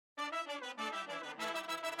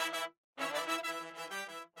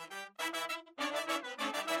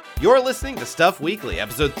You're listening to Stuff Weekly,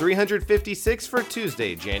 episode 356 for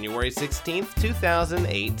Tuesday, January 16th,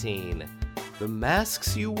 2018. The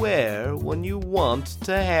masks you wear when you want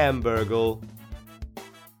to Hamburgle.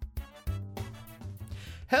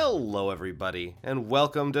 Hello, everybody, and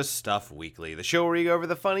welcome to Stuff Weekly, the show where we go over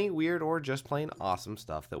the funny, weird, or just plain awesome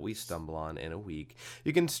stuff that we stumble on in a week.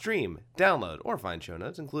 You can stream, download, or find show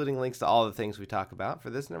notes, including links to all the things we talk about for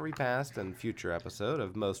this and every past and future episode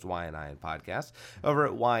of most YNIN podcasts over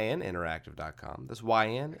at yninteractive.com. That's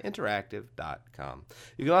yninteractive.com.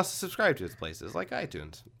 You can also subscribe to its places like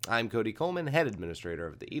iTunes. I'm Cody Coleman, head administrator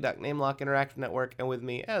of the eDuck Namelock Interactive Network, and with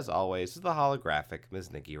me, as always, is the holographic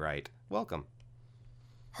Ms. Nikki Wright. Welcome.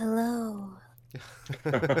 Hello.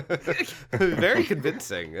 Very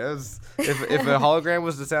convincing. If a hologram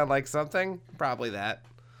was to sound like something, probably that.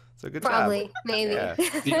 So good Probably, job. maybe. Yeah.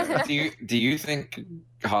 Do you think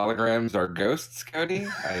holograms are ghosts, Cody?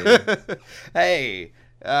 Hey,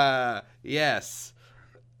 yes.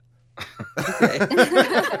 All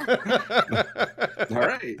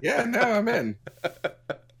right. Yeah, no, I'm in.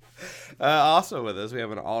 Also with us, we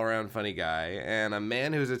have an all-around funny guy and a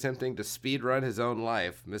man who's attempting to speedrun his own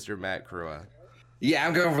life, Mr. Matt Crua. Yeah,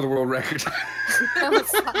 I'm going for the world record.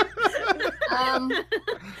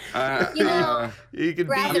 You can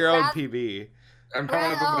beat your own PB. I'm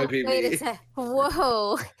calling up my PB. Wait a sec.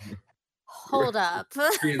 Whoa. Hold up.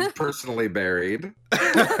 Being personally buried.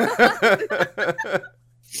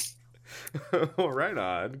 Right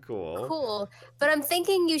on. Cool. But I'm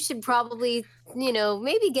thinking you should probably,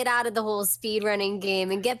 maybe get out of the whole speedrunning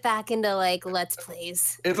game and get back into like Let's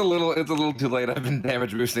Plays. It's a little too late. I've been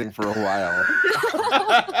damage boosting for a while.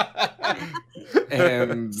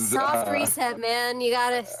 And Soft reset, man. You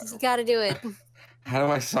gotta do it. How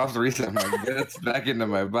do I soft reset my guts back into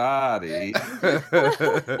my body?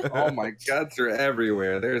 Oh, my guts are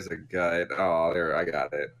everywhere. There's a gut. Oh, there, I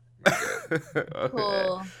got it. Okay.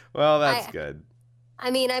 Cool. Well, that's good.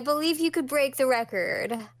 I mean, I believe you could break the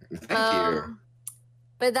record. Thank you.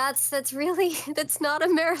 But that's not a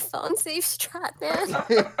marathon safe strat, man.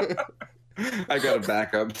 I got a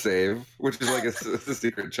backup save, which is like a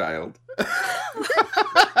secret child.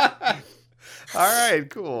 All right,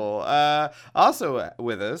 cool. Also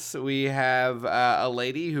with us, we have a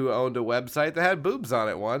lady who owned a website that had boobs on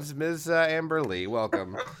it once, Ms. Amber Lee.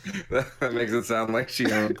 Welcome. That makes it sound like she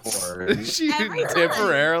owned porn. She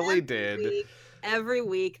temporarily did. Every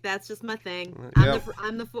week, that's just my thing. Yep.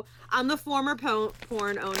 I'm the former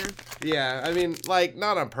porn owner. Yeah, I mean, like,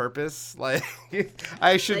 not on purpose. Like,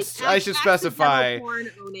 I should specify. Porn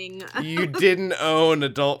owning. You didn't own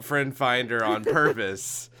Adult Friend Finder on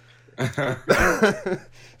purpose.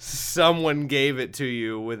 Someone gave it to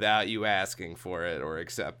you without you asking for it or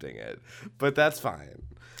accepting it, but that's fine.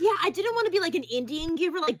 Yeah, I didn't want to be like an Indian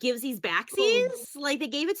giver, like givesies backsies. Like they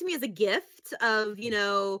gave it to me as a gift of,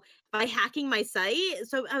 by hacking my site.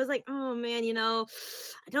 So I was like, oh man, I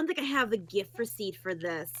don't think I have the gift receipt for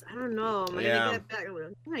this. I don't know. I'm gonna get it back. I'm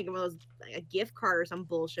gonna give those a gift card or some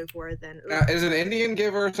bullshit for it then. Is an Indian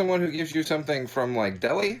giver someone who gives you something from like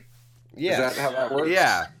Delhi? Yeah. Is that how that works?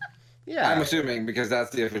 Yeah. I'm assuming because that's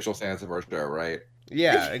the official stance of our show, right?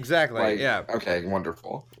 Yeah, exactly. Yeah. Okay,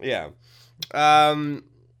 wonderful. Yeah.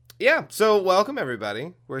 Yeah, so welcome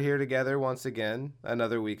everybody. We're here together once again.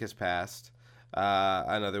 Another week has passed.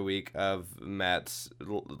 Another week of Matt's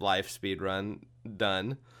life speedrun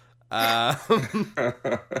done. Yeah,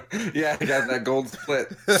 I got that gold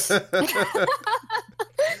split.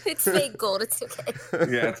 It's fake gold. It's okay.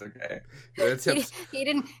 Yeah, it's okay. He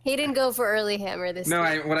didn't go for early hammer this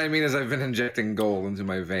time. What I mean is I've been injecting gold into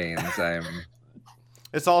my veins.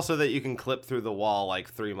 It's also that you can clip through the wall like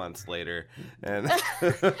 3 months later. And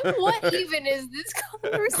What even is this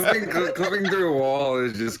conversation? Clipping through a wall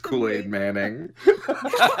is just Kool-Aid Manning.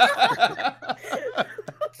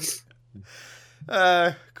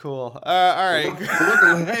 Cool. All right.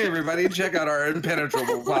 Hey, everybody, check out our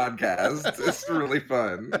Impenetrable podcast. It's really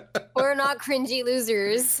fun. We're not cringy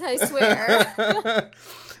losers, I swear.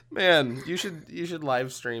 Man, you should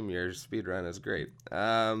live stream your speedrun. It's great.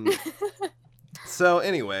 So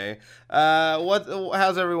anyway,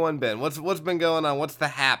 how's everyone been? What's been going on? What's the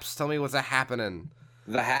haps? Tell me what's happening.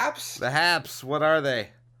 The haps? The haps. What are they?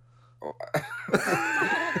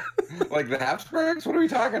 Like the Habsburgs? What are we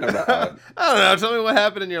talking about? I don't know. Tell me what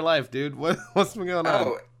happened in your life, dude. What's been going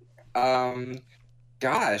on?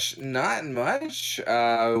 Gosh, not much.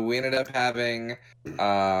 We ended up having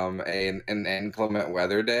an inclement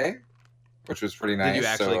weather day, which was pretty nice. Did you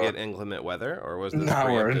actually get inclement weather, or was this no?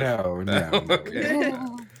 Okay.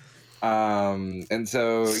 And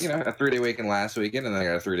so a 3-day weekend last weekend, and then I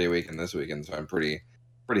got a 3-day weekend this weekend. So I'm pretty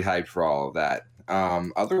hyped for all of that.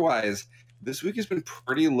 Otherwise, this week has been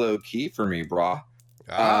pretty low key for me, brah.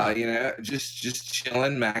 Just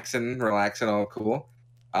chilling, maxing, relaxing, all cool.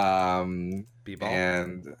 B-ball.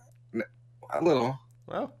 And a little.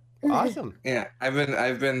 Well, awesome. Yeah,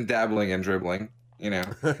 I've been dabbling in dribbling,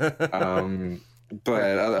 but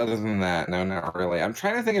other than that, no, not really. I'm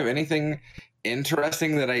trying to think of anything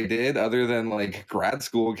interesting that I did other than like grad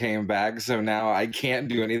school came back, so now I can't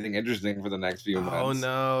do anything interesting for the next few months. Oh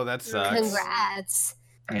no, that sucks. Congrats.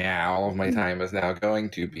 Yeah, all of my time is now going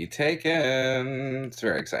to be taken. It's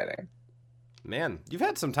very exciting. Man, you've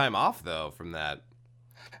had some time off though from that.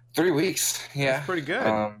 3 weeks. Yeah, that's pretty good.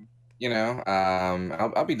 I'll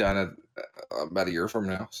be done at about a year from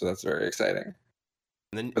now, so that's very exciting.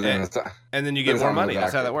 And then you get more money.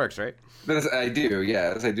 That's how that works, right? I do,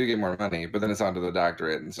 yes. I do get more money, but then it's on to the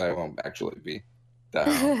doctorate, and so I won't actually be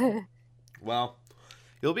done. Well,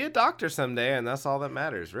 you'll be a doctor someday, and that's all that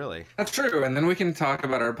matters, really. That's true, and then we can talk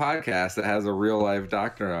about our podcast that has a real-life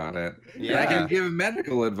doctor on it. Yeah. And I can give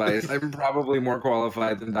medical advice. I'm probably more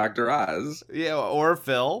qualified than Dr. Oz. Yeah, or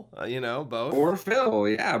Phil, both. Or Phil,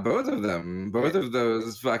 yeah, both of them. Both of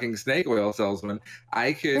those fucking snake oil salesmen.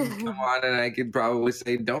 I could come on and I could probably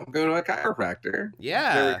say, don't go to a chiropractor.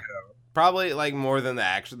 Yeah. There we go. Probably like more than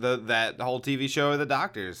that whole TV show of the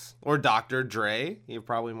doctors. Or Dr. Dre. You're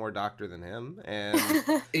probably more doctor than him. And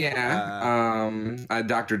yeah.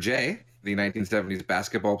 Dr. J, the 1970s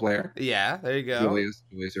basketball player. Yeah, there you go. Julius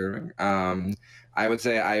Erving. I would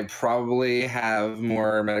say I probably have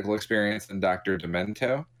more medical experience than Dr.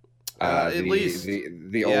 Demento. At least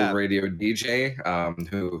the old radio DJ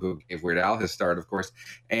who gave Weird Al his start, of course.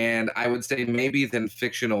 And I would say maybe than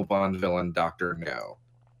fictional Bond villain Dr. No.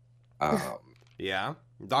 Yeah,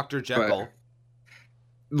 Dr. Jekyll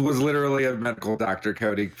was literally a medical doctor.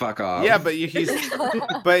 Cody, fuck off. Yeah, but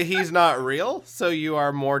he's not real, so you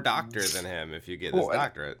are more doctor than him if you get this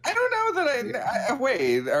doctorate. I don't know that I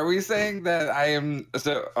wait. Are we saying that I am?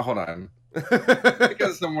 So hold on.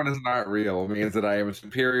 Because someone is not real means that I am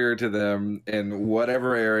superior to them in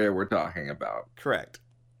whatever area we're talking about. Correct.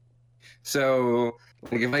 So,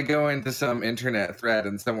 like, if I go into some internet thread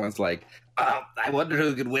and someone's like, "Oh, I wonder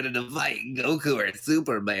who could win in a fight, Goku or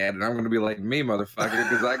Superman," and I'm going to be like, "Me, motherfucker,"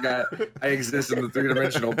 because I exist in the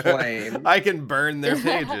 3-dimensional plane. I can burn their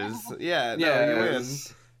pages. Yeah, no, you win.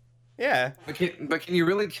 Yeah. But can you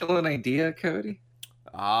really kill an idea, Cody?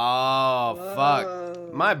 Oh,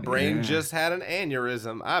 fuck. My brain just had an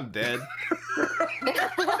aneurysm. I'm dead.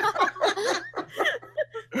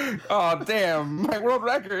 Oh, damn. My world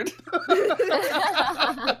record.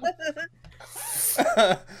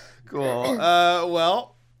 Cool.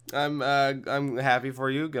 Well, I'm happy for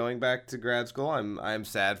you going back to grad school. I'm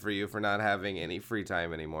sad for you for not having any free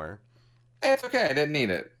time anymore. It's okay. I didn't need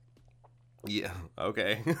it. Yeah.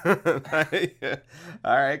 Okay.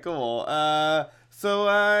 All right. Cool. So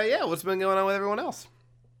what's been going on with everyone else?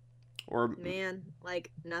 Man,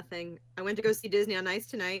 like nothing. I went to go see Disney on Ice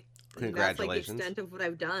tonight. Congratulations. That's like the extent of what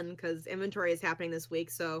I've done because inventory is happening this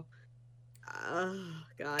week. So,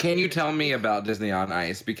 God. Can you tell me about Disney on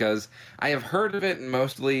Ice? Because I have heard of it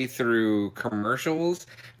mostly through commercials.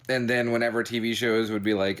 And then whenever TV shows would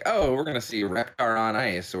be like, "Oh, we're going to see Reptar on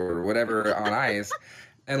Ice" or whatever on Ice.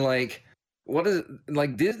 And like, what is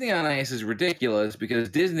like Disney on Ice is ridiculous because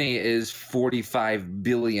Disney is 45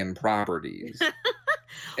 billion properties.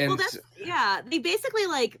 Well, they basically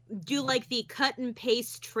like do like the cut and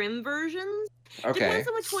paste trim versions. Okay. Depends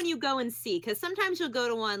on which one you go and see, because sometimes you'll go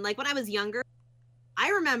to one like when I was younger. I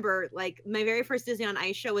remember like my very first Disney on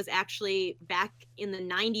Ice show was actually back in the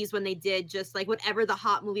 90s when they did just like whatever the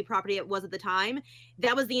hot movie property it was at the time.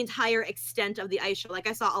 That was the entire extent of the ice show. Like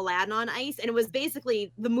I saw Aladdin on ice, and it was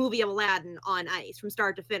basically the movie of Aladdin on ice from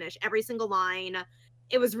start to finish. Every single line.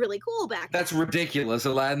 It was really cool back then. That's ridiculous.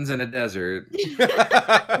 Aladdin's in a desert.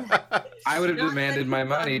 I would have demanded my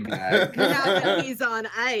money back. Now that he's on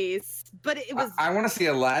ice. But it was... I want to see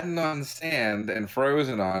Aladdin on sand and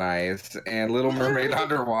Frozen on ice and Little Mermaid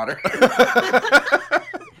underwater.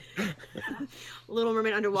 Little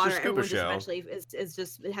Mermaid underwater. Everyone just eventually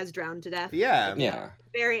it has drowned to death. Yeah. Yeah.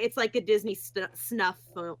 It's like a Disney snuff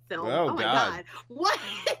film. Oh my God. God. What?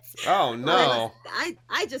 Oh no.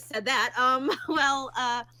 I just said that.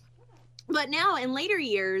 But now in later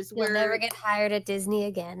years, You'll never get hired at Disney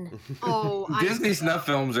again. Disney snuff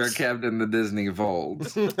films are kept in the Disney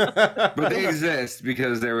vaults, but they exist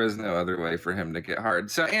because there was no other way for him to get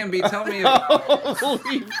hard. So, Ambi, tell me about...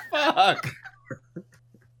 Holy fuck!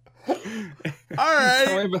 All right.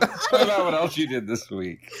 Tell me about what else you did this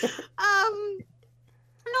week.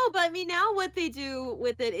 No, but I mean, now what they do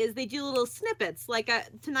with it is they do little snippets. Like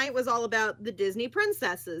tonight was all about the Disney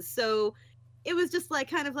princesses. So it was just like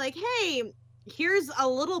kind of like, hey, here's a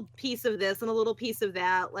little piece of this and a little piece of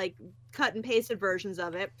that, like cut and pasted versions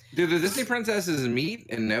of it. Do the Disney princesses meet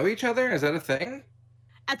and know each other? Is that a thing?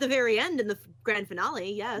 At the very end in the grand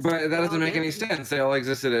finale, yes. But that doesn't make any did. sense. They all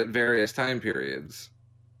existed at various time periods.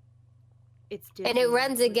 It's And it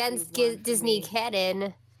runs against Disney Disney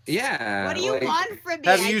canon. Yeah. What do you like, want from me?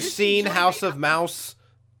 Have I you just seen enjoy House it. of Mouse?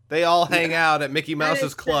 They all hang out at Mickey That is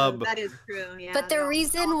Mouse's true, club. That is true. Yeah. But the no,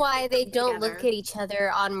 reason all why they them don't look together. at each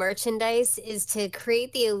other on merchandise is to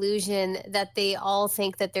create the illusion that they all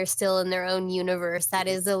think that they're still in their own universe. That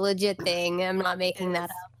is a legit thing. I'm not making that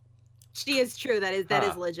up. She is true. That is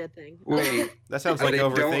Huh. a legit thing. Wait, That sounds so like they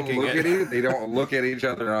don't overthinking look at it. they don't look at each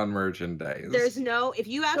other on merchandise. There's no, if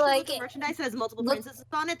you actually Like, look at merchandise that has multiple look- princesses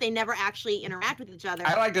on it, they never actually interact with each other.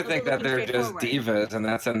 I like to So think they're that they're looking just straightforward. divas, and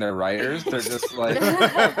that's in their writers. They're just like,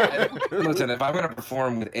 listen, if I'm going to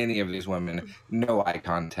perform with any of these women, no eye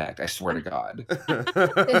contact. I swear to God.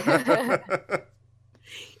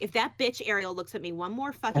 If that bitch Ariel looks at me one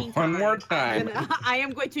more fucking One time, more time. I am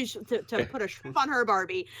going to put a shrimp on her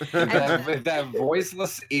Barbie. If that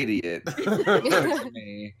voiceless idiot looks at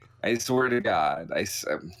me, I swear to God.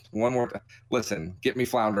 One more time. Listen, get me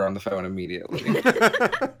Flounder on the phone immediately.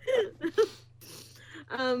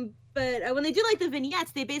 But when they do like the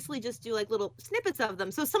vignettes, they basically just do like little snippets of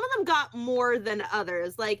them. So some of them got more than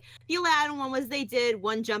others. Like the Aladdin one was they did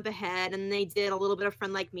one jump ahead, and they did a little bit of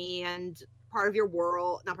Friend Like Me and Part of Your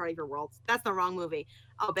World. Not Part of Your World. That's the wrong movie.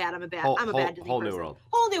 Oh, bad. I'm a bad Disney Whole person. New World.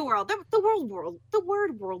 Whole New World. The world. The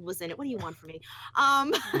word world was in it. What do you want from me?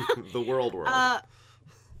 The world.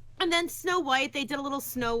 And then Snow White, they did a little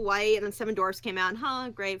Snow White, and then Seven Dwarfs came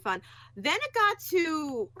out. Great fun. Then it got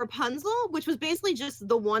to Rapunzel, which was basically just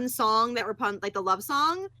the one song that like the love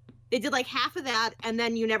song. They did like half of that, and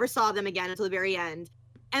then you never saw them again until the very end.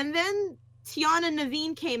 And then Tiana and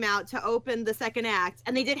Naveen came out to open the second act,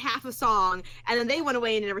 and they did half a song, and then they went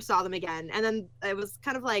away and you never saw them again. And then it was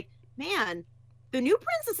kind of like, man, the new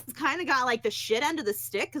princesses kind of got like the shit end of the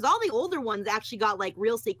stick, because all the older ones actually got like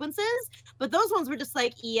real sequences, but those ones were just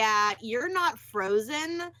like, yeah, you're not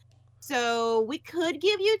Frozen, so we could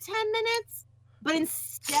give you 10 minutes, but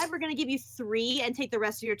instead we're going to give you 3 and take the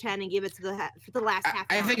rest of your 10 and give it to the last half.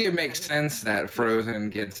 I think it makes sense that Frozen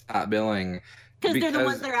gets top billing. Because they're the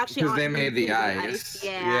ones that are actually because on they made the ice.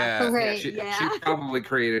 Yeah. Right. She Yeah. probably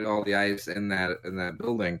created all the ice in that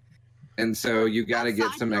building, and so you got to get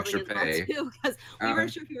Outside some building extra as well, pay. too, because we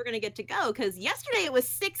weren't sure if we were going to get to go, because yesterday it was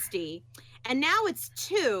 60 and now it's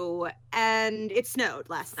 2 and it snowed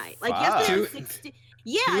last night. Like Fuck. yesterday it was 2 60.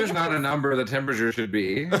 Yeah. Two is yesterday not a was- number the temperature should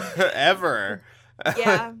be. Ever.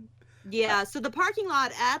 Yeah. Yeah. So the parking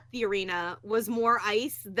lot at the arena was more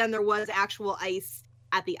ice than there was actual ice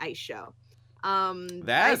at the ice show.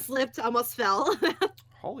 I slipped, almost fell.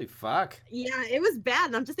 Holy fuck. Yeah, it was bad.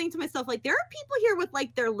 And I'm just thinking to myself, like, there are people here with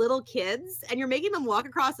like their little kids, and you're making them walk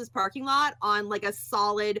across this parking lot on like a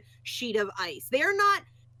solid sheet of ice. They're not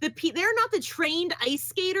the trained ice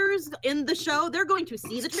skaters in the show. They're going to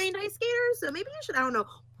see the trained ice skaters. So maybe you should, I don't know,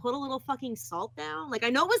 put a little fucking salt down. Like, I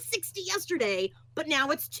know it was 60 yesterday, but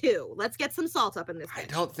now it's 2. Let's get some salt up in this. I bitch.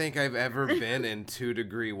 don't think I've ever been in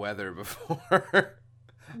 2-degree weather before.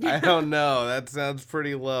 I don't know. That sounds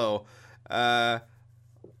pretty low. All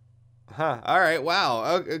right.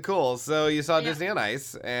 Wow. Okay, cool. So you saw Disney on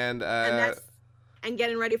Ice, and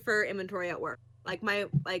getting ready for inventory at work. Like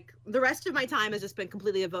the rest of my time has just been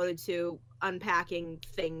completely devoted to unpacking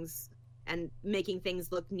things and making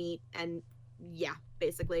things look neat, and yeah,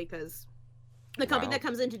 basically, because the company that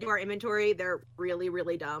comes in to do our inventory, they're really,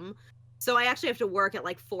 really dumb. So I actually have to work at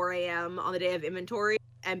like 4 a.m. on the day of inventory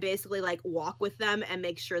and basically like walk with them and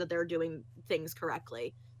make sure that they're doing things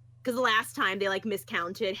correctly. Because the last time they like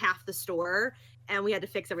miscounted half the store, and we had to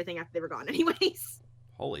fix everything after they were gone anyways.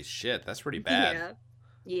 holy shit, that's pretty bad.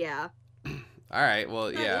 Yeah. All right. Well,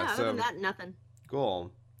 Other so than that, nothing.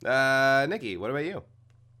 cool. Nikki, what about you?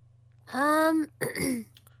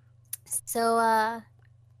 So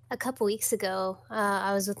a couple weeks ago,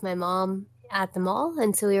 I was with my mom at the mall,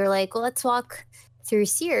 and so we were like, well, let's walk through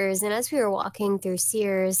Sears. And as we were walking through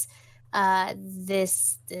Sears,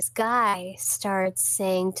 this guy starts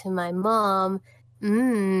saying to my mom,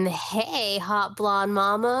 hey, hot blonde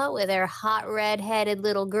mama with her hot red-headed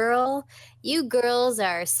little girl. You girls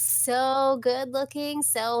are so good looking,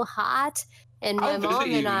 so hot. And my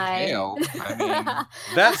mom and I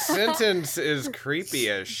That sentence is creepy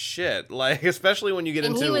as shit. Like, especially when you get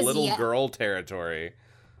And he into was little girl territory.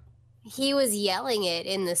 he was yelling it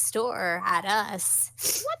in the store at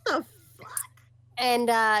us. What the fuck? And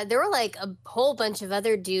there were like a whole bunch of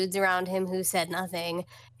other dudes around him who said nothing.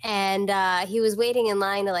 And he was waiting in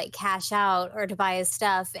line to like cash out or to buy his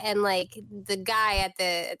stuff. And like the guy at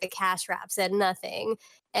the cash wrap said nothing.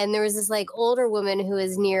 And there was this like older woman who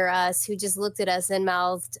was near us who just looked at us and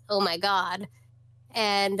mouthed, "Oh my God."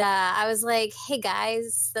 And I was like, "Hey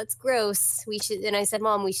guys, that's gross. We should." And I said,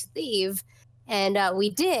 "Mom, we should leave." And we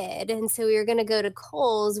did. And so we were going to go to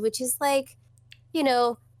Kohl's, which is like,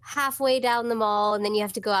 halfway down the mall, and then you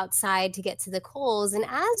have to go outside to get to the Kohl's. And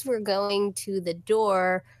as we're going to the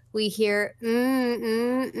door, we hear,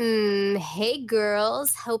 "Hey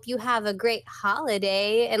girls, hope you have a great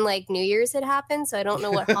holiday." And like New Year's had happened, so I don't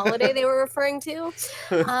know what holiday they were referring to.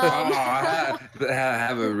 Have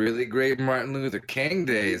a really great Martin Luther King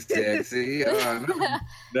Day, sexy.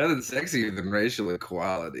 Nothing sexier than racial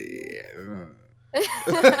equality.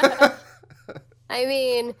 I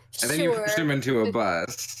mean, and then you pushed him into a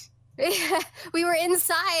bus. We were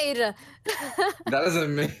inside. That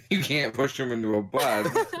doesn't mean you can't push him into a bus.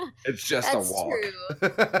 It's just a walk. True.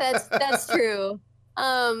 That's true.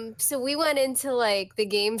 So we went into like the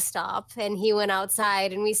GameStop, and he went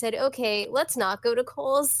outside, and we said, "Okay, let's not go to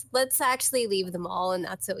Kohl's. Let's actually leave the mall," and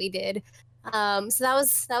that's what we did. So that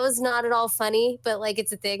was not at all funny, but like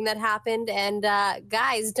it's a thing that happened, and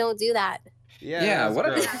guys, don't do that. Yeah, what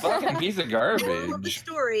a fucking piece of garbage. Moral of the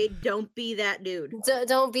story, don't be that dude.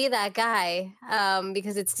 Don't be that guy,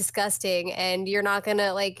 because it's disgusting, and you're not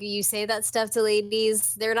gonna, like, you say that stuff to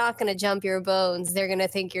ladies, they're not gonna jump your bones. They're gonna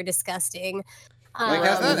think you're disgusting. Like,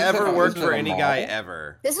 has that ever worked for any guy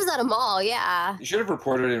ever? This was at a mall, yeah. You should have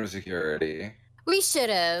reported him to security. We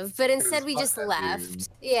should have, but instead we just left. Dude.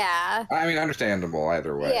 Yeah. I mean, understandable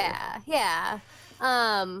either way. Yeah.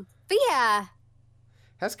 But yeah.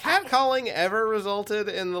 Has catcalling ever resulted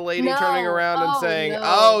in the lady turning around and saying, no.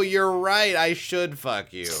 "Oh, you're right, I should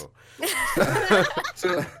fuck you"?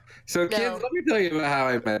 So kids, let me tell you about how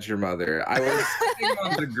I met your mother. I was sitting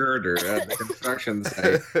on the girder at the construction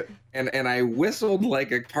site, and I whistled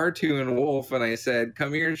like a cartoon wolf, and I said,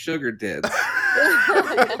 "Come here, sugar tits."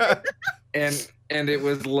 and it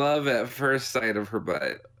was love at first sight of her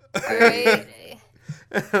butt. Right.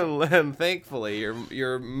 And thankfully,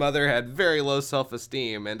 your mother had very low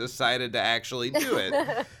self-esteem and decided to actually do it,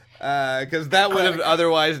 because that would have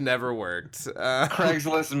otherwise never worked.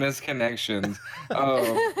 Craigslist misconnections.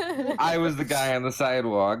 Oh, I was the guy on the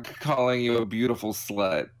sidewalk calling you a beautiful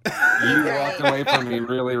slut. You walked away from me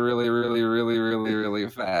really, really, really, really, really, really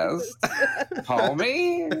fast. Call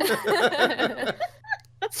me?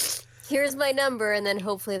 Here's my number, and then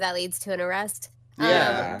hopefully that leads to an arrest.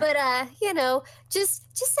 Yeah. But just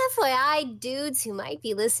FYI, dudes who might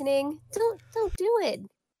be listening, don't do it.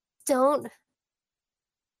 Don't.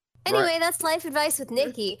 Anyway, Right. That's life advice with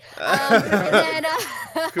Nikki. And then,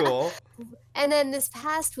 Cool. And then this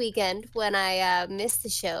past weekend, when I missed the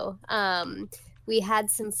show, we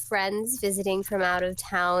had some friends visiting from out of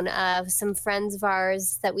town. Some friends of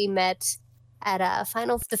ours that we met at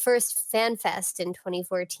the first Fan Fest in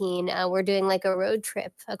 2014. We're doing like a road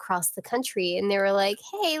trip across the country, and they were like,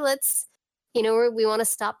 "Hey, let's, we want to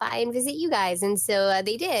stop by and visit you guys." And so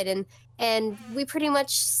they did, and we pretty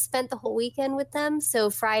much spent the whole weekend with them.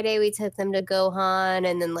 So Friday we took them to Gohan,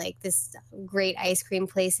 and then like this great ice cream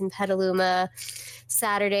place in Petaluma.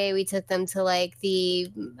 Saturday we took them to like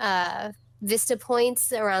the Vista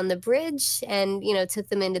Points around the bridge, and took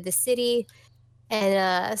them into the city.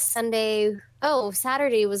 And Saturday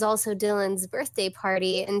was also Dylan's birthday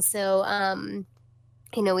party, and so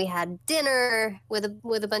we had dinner with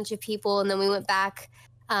a bunch of people, and then we went back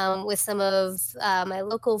with some of my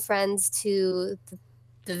local friends to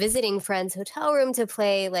the visiting friends' hotel room to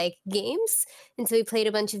play like games, and so we played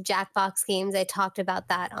a bunch of Jackbox games. I talked about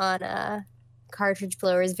that on Cartridge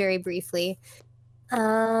Blowers very briefly,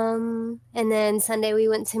 and then Sunday we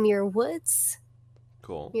went to Muir Woods.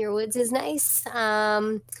 Cool. Muir Woods is nice.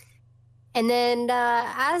 And then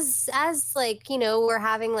as like, we're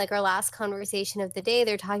having like our last conversation of the day,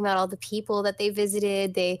 they're talking about all the people that they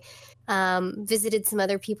visited. They visited some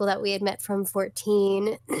other people that we had met from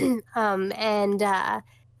 14. And I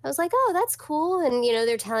was like, "Oh, that's cool." And,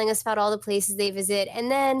 they're telling us about all the places they visit. And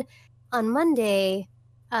then on Monday,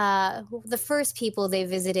 the first people they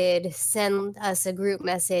visited send us a group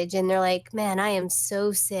message, and they're like, "Man, I am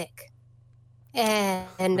so sick.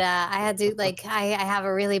 And I had to, like, I have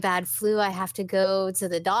a really bad flu. I have to go to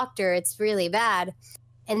the doctor. It's really bad."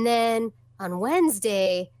 And then on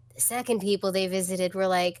Wednesday, the second people they visited were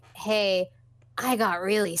like, "Hey, I got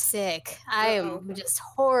really sick. I am just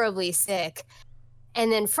horribly sick."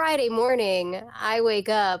 And then Friday morning, I wake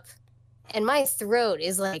up and my throat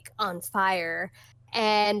is like on fire.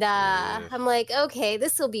 And Ugh. I'm like, okay,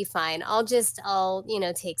 this will be fine. I'll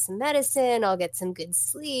take some medicine. I'll get some good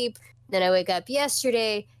sleep. Then I wake up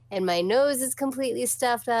yesterday and my nose is completely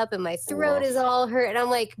stuffed up and my throat is all hurt. And I'm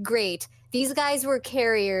like, great. These guys were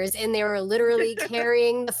carriers and they were literally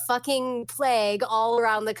carrying the fucking plague all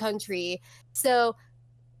around the country. So,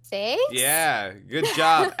 thanks. Yeah, good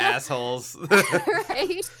job, assholes.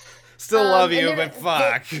 Right? Still love and you, but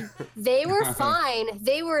fuck. They were fine.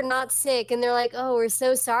 They were not sick. And they're like, oh, we're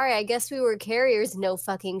so sorry. I guess we were carriers. No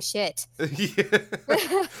fucking shit.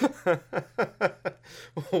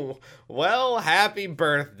 Well, happy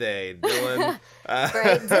birthday, Dylan.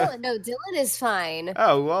 Right? Dylan is fine.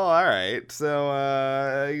 Oh, well, all right. So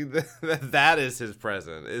that is his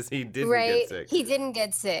present, is he didn't get sick. He didn't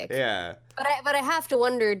get sick. Yeah. But I have to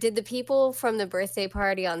wonder, did the people from the birthday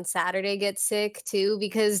party on Saturday get sick too?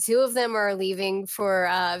 Because two of them are leaving for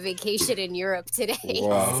vacation in Europe today.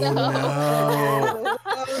 Whoa. So.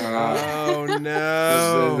 Oh,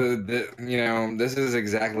 no. This is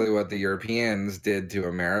exactly what the Europeans did to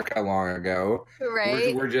America long ago.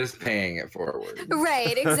 Right. We're just paying it forward.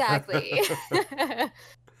 Right, exactly.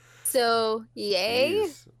 So, yay.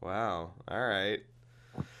 Jeez. Wow. All right.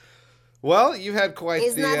 Well, you had quite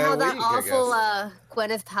Isn't the that how that week, awful I guess.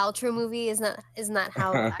 Gwyneth Paltrow movie? Isn't that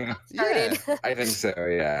how that got started? I think so,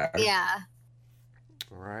 yeah. Yeah.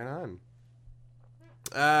 Right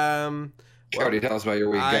on. Cody, tell us about your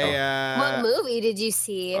week. Go. What movie did you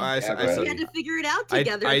see? We had to figure it out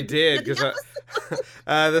together. I did, because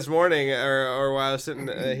this morning, or while I was sitting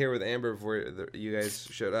here with Amber before you guys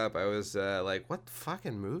showed up, I was like, what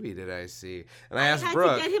fucking movie did I see? And I asked Brooke.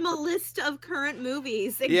 I had to get him a list of current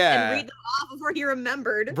movies and read them off before he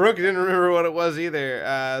remembered. Brooke didn't remember what it was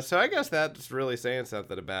either. So I guess that's really saying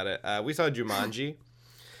something about it. We saw Jumanji.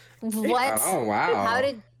 What? Oh,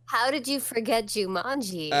 wow. How did you forget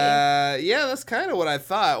Jumanji? Yeah, that's kind of what I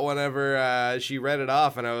thought whenever she read it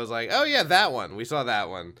off, and I was like, oh yeah, that one. We saw that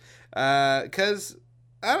one. Because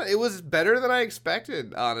it was better than I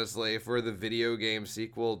expected, honestly, for the video game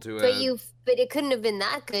sequel to it. But it couldn't have been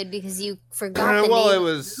that good because you forgot the well, name.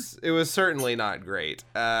 it was certainly not great.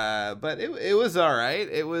 But it was all right.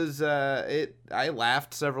 It was I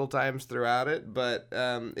laughed several times throughout it, but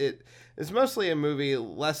it's mostly a movie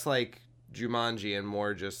less like Jumanji and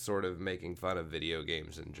more just sort of making fun of video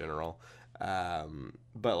games in general,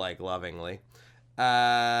 but like lovingly.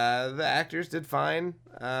 The actors did fine.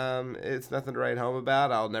 It's nothing to write home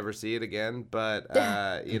about. I'll never see it again, but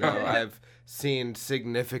I've seen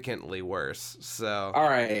significantly worse. So all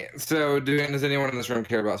right. So does anyone in this room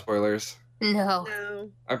care about spoilers? No.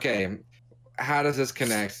 Okay. How does this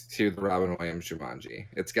connect to the Robin Williams Jumanji?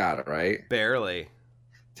 It's got it, right? Barely.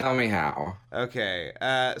 Tell me how. Okay,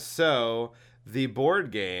 so the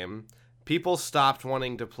board game, people stopped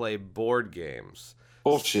wanting to play board games.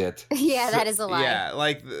 Bullshit. Yeah, that is a lie. Yeah,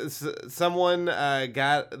 like someone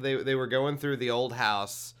they were going through the old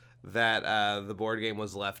house that the board game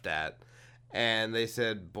was left at, and they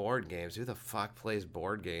said, board games? Who the fuck plays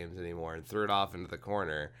board games anymore? And threw it off into the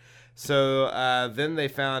corner. So then they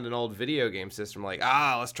found an old video game system, like,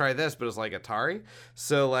 let's try this, but it's like Atari.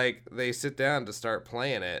 So like they sit down to start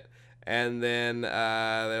playing it, and then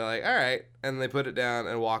they're like, all right, and they put it down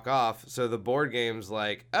and walk off. So the board game's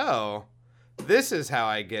like, oh, this is how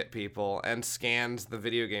I get people, and scans the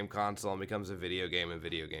video game console and becomes a video game and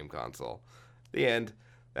video game console. The end.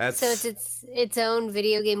 So it's its own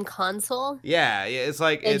video game console? Yeah, it's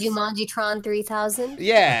like the Jumanji-tron 3000?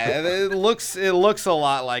 Yeah, it looks a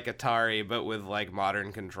lot like Atari, but with like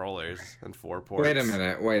modern controllers and 4 ports. Wait a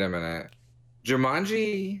minute.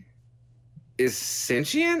 Jumanji is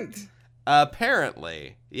sentient?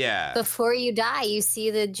 Apparently, yeah. Before you die, you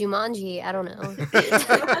see the Jumanji. I don't know.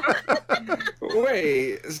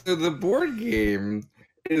 Wait, so the board game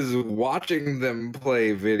is watching them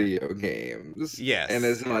play video games. Yes. And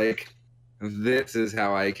is like, this is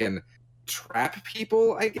how I can trap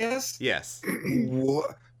people, I guess? Yes.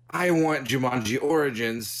 I want Jumanji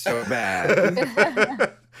Origins so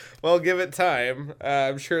bad. Well, give it time.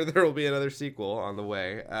 I'm sure there will be another sequel on the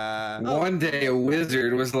way. One day a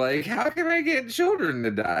wizard was like, how can I get children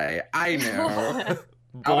to die? I know.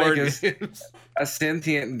 Board games. A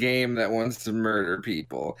sentient game that wants to murder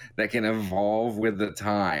people, that can evolve with the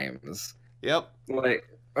times. Yep. Like,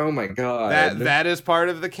 oh my god. That is part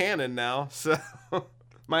of the canon now. So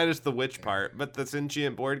minus the witch part, but the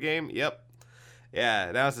sentient board game, yep.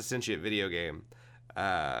 Yeah, now it's a sentient video game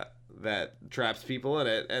that traps people in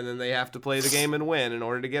it, and then they have to play the game and win in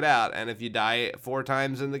order to get out. And if you die 4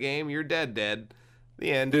 times in the game, you're dead.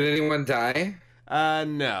 The end. Did anyone die?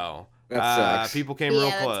 No. That sucks. People came real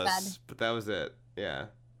that's close, bad. but that was it. Yeah.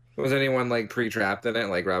 Was anyone like pre-trapped in it,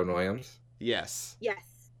 like Robin Williams? Yes. Yes.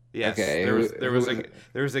 Yes. Okay, There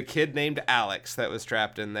was a kid named Alex that was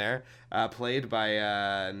trapped in there, played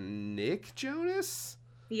by Nick Jonas.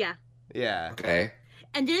 Yeah. Yeah. Okay.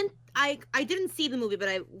 And I didn't see the movie, but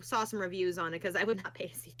I saw some reviews on it because I would not pay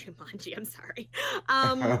to see Jumanji. I'm sorry.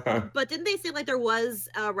 But didn't they say like there was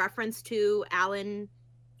a reference to Alan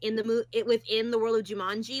in the within the world of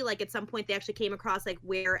Jumanji? Like at some point they actually came across like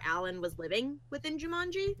where Alan was living within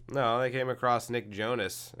Jumanji. No, they came across Nick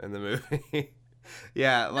Jonas in the movie.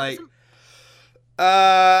 Yeah, like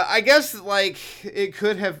I guess like it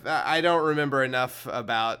could have. I don't remember enough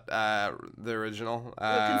about the original.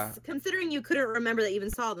 Considering you couldn't remember that you even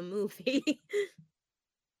saw the movie.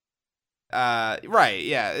 Right,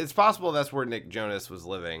 yeah, it's possible that's where Nick Jonas was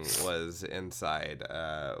living, was inside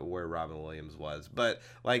where Robin Williams was. But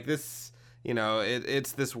like this, you know,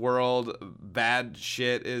 it's this world, bad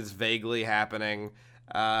shit is vaguely happening,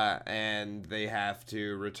 and they have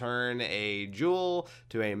to return a jewel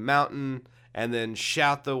to a mountain and then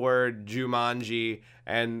shout the word Jumanji,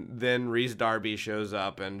 and then Rhys Darby shows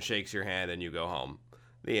up and shakes your hand and you go home.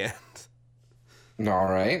 The end. All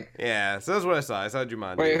right. Yeah, so that's what I saw. I saw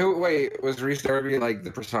Jumanji. Wait, was Rhys Darby like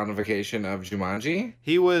the personification of Jumanji?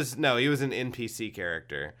 He was an NPC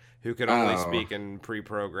character who could only speak in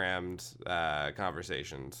pre-programmed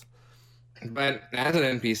conversations. But as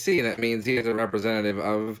an NPC, that means he is a representative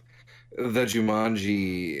of the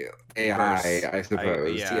Jumanji AI, I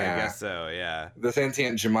suppose. I guess so, yeah. The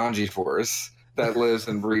sentient Jumanji force that lives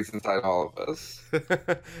and breathes inside all of us.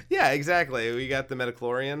 Yeah, exactly. We got the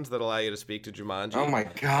Metachlorians that allow you to speak to Jumanji. Oh my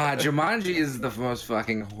god, Jumanji is the most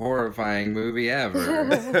fucking horrifying movie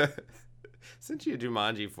ever. Sentient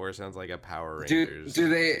Jumanji Force sounds like a Power Rangers.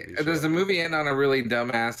 Does the movie end on a really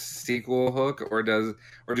dumbass sequel hook, or do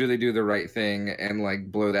they do the right thing and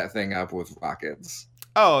like blow that thing up with rockets?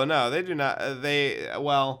 Oh no, they do not.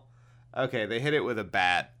 Okay, they hit it with a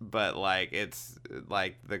bat, but like it's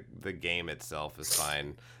like the game itself is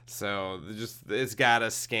fine. So it's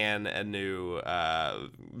gotta scan a new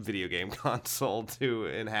video game console to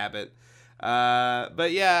inhabit.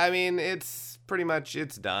 But yeah, I mean it's pretty much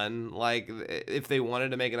done. Like if they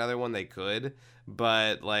wanted to make another one, they could,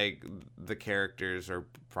 but like the characters are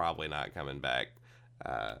probably not coming back.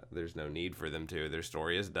 There's no need for them to. Their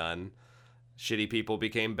story is done. Shitty people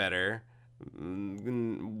became better.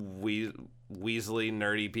 Weasley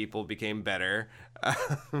nerdy people became better.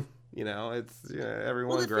 You know, it's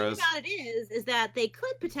everyone grows. The thing about it is that they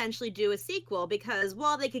could potentially do a sequel because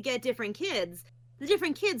while they could get different kids, the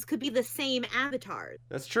different kids could be the same avatars.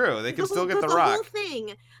 That's true. They can still get the Rock.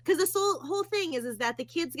 Because the whole thing is that the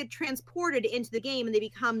kids get transported into the game and they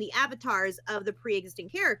become the avatars of the pre-existing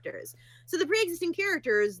characters. So the pre-existing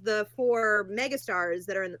characters, the 4 megastars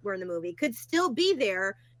that were in the movie, could still be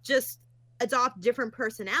there, just adopt different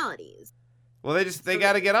personalities. Well, they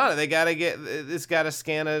got to get on it. It's got to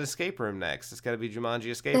scan an escape room next. It's got to be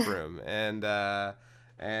Jumanji escape room, and I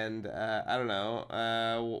don't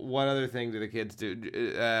know what other thing do the kids do?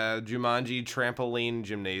 Jumanji trampoline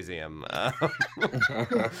gymnasium.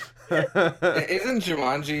 Isn't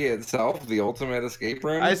Jumanji itself the ultimate escape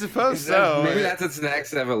room? I suppose so. Maybe that's its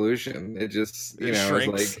next evolution. It just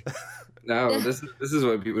shrinks. It's like no. This is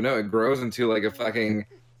what people know. It grows into like a fucking.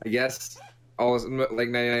 I guess. Like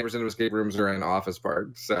 99% of escape rooms are in office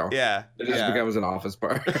parks, so yeah, it just becomes an office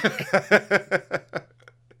park.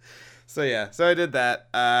 So I did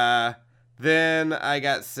that. Then I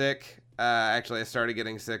got sick. Actually, I started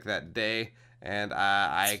getting sick that day, and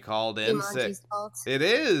I called in sick. Fault. It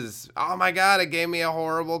is. Oh my god, it gave me a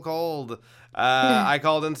horrible cold. I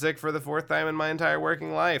called in sick for the 4th time in my entire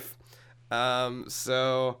working life.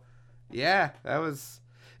 So yeah, that was.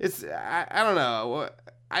 I don't know.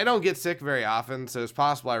 I don't get sick very often, so it's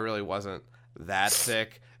possible I really wasn't that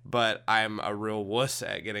sick, but I'm a real wuss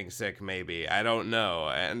at getting sick, maybe. I don't know.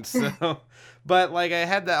 And so, but like I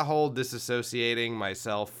had that whole disassociating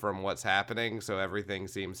myself from what's happening, so everything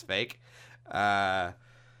seems fake. But,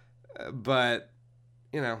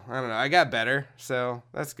 you know, I don't know. I got better, so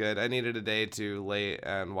that's good. I needed a day to lay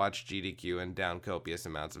and watch GDQ and down copious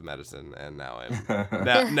amounts of medicine, and now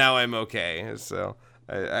I'm okay, so...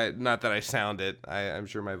 I not that I sound it. I'm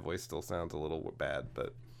sure my voice still sounds a little bad,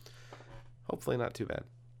 but hopefully not too bad.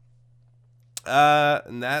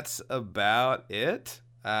 And that's about it.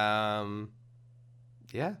 Yeah.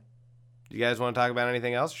 You guys want to talk about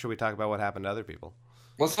anything else, or should we talk about what happened to other people?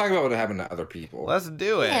 Let's talk about what happened to other people. Let's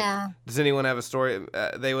do it. Yeah. Does anyone have a story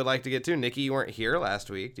they would like to get to? Nikki, you weren't here last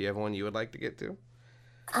week. Do you have one you would like to get to?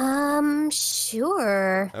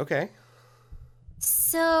 Sure. Okay.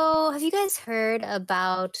 So, have you guys heard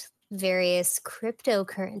about various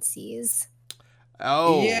cryptocurrencies.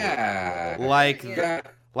 Oh, Yeah. like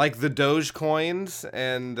That- like the Doge coins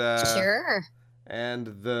and Sure. and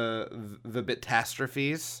the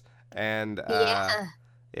Bitastrophes and Yeah.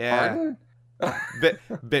 yeah, Pardon?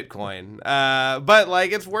 Bitcoin. But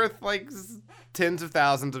like it's worth like tens of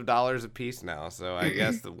thousands of dollars a piece now. So I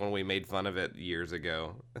guess that when we made fun of it years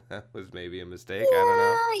ago, that was maybe a mistake.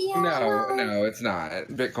 I Yeah, No, it's not.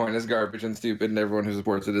 Bitcoin is garbage and stupid, and everyone who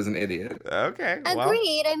supports it is an idiot. don't know. Okay. Well,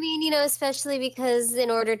 Agreed. I mean, especially because in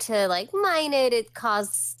order to like mine it, it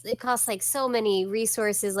costs like so many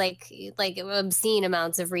resources, like obscene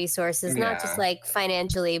amounts of resources, not just Yeah. like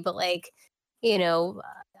financially, but like,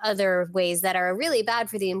 other ways that are really bad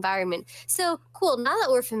for the environment. So cool. Now that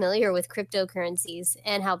we're familiar with cryptocurrencies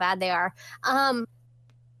and how bad they are, have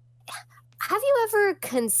you ever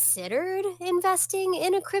considered investing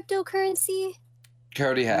in a cryptocurrency?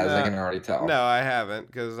 Cody has, I No. can already tell. no, I haven't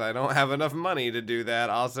because I don't have enough money to do that.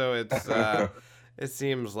 Also, it's it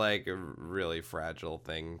seems like a really fragile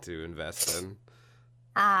thing to invest in.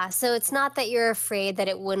 So it's not that you're afraid that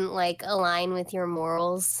it wouldn't like align with your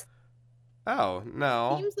morals. Oh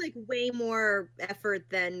no. Seems like way more effort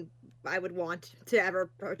than I would want to ever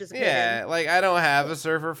participate Yeah, in. like I don't have a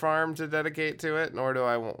server farm to dedicate to it, nor do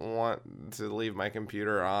I want to leave my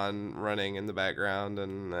computer on running in the background,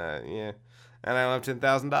 and yeah, and I don't have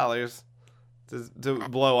 $10,000 to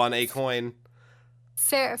blow on a coin.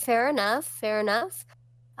 Fair enough. Fair enough.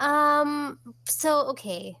 So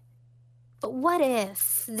okay. But what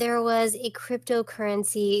if there was a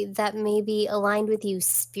cryptocurrency that maybe aligned with you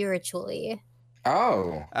spiritually?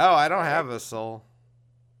 Oh. Oh, I don't have a soul.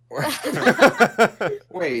 Wait,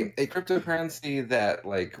 a cryptocurrency that,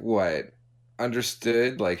 like, what?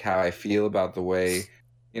 Understood, like, how I feel about the way,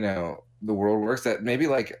 the world works, that maybe,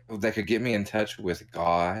 like, that could get me in touch with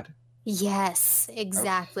God? Yes,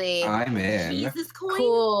 exactly. I'm in. Jesus coin?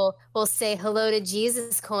 Cool. We'll say hello to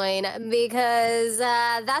Jesus coin because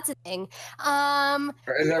that's a thing. Is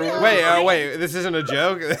that really- Wait, this isn't a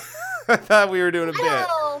joke? I thought we were doing a bit.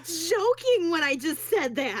 Well, Joking when I just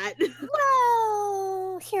said that.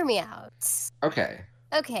 well, hear me out. Okay.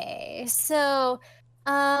 Okay, so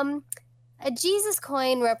a Jesus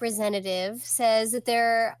coin representative says that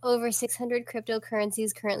there are over 600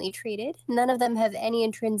 cryptocurrencies currently traded. None of them have any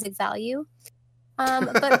intrinsic value.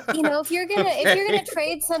 But if you're gonna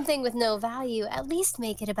trade something with no value, at least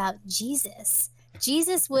make it about Jesus.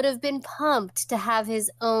 Jesus would have been pumped to have his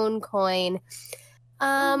own coin.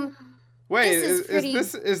 Wait, This is pretty-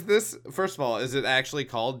 is this first of all, is it actually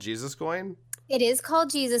called Jesus coin? It is called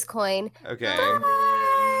Jesus coin. Okay.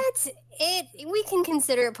 But we can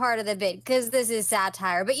consider it part of the bit because this is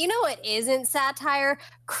satire. But you know what isn't satire?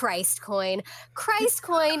 Christ coin. Christ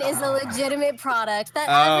coin is a legitimate product that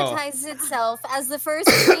advertises itself as the first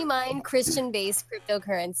free-mind Christian-based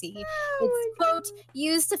cryptocurrency. It's, quote,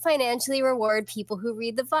 used to financially reward people who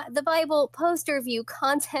read the Bible, post or view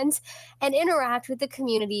content, and interact with the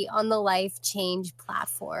community on the Life Change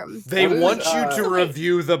platform. They What is, want you to So wait.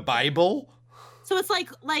 review the Bible? So it's like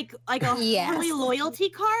a Yes. holy loyalty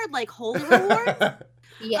card, like holy reward.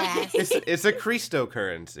 Yes. It's a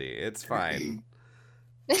cryptocurrency. It's fine.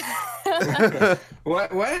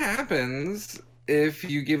 What happens if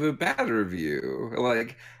you give a bad review?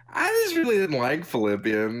 Like, I just really didn't like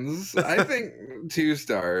Philippians. I think 2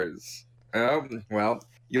 stars. Oh, well,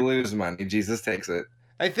 you lose money. Jesus takes it.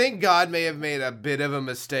 I think God may have made a bit of a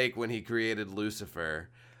mistake when he created Lucifer.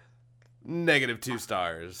 -2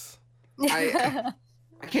 stars. I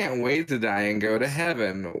can't wait to die and go to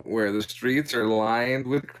heaven, where the streets are lined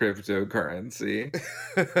with cryptocurrency.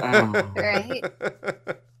 Oh. Right.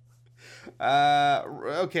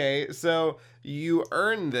 Okay, so you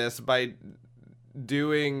earn this by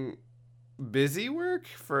doing busy work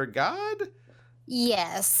for God?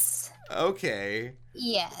 Yes. Okay.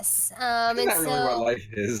 Yes. Isn't And that really what so life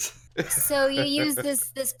is? so you use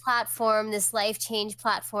this platform, this Life Change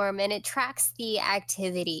platform, and it tracks the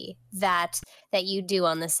activity that you do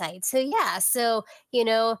on the site. So yeah, so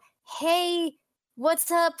hey, what's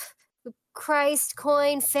up, Christ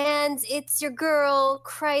Coin fans? It's your girl,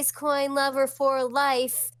 Christ Coin lover for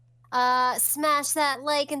life. Smash that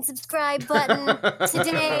like and subscribe button.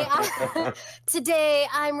 Today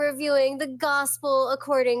I'm reviewing the Gospel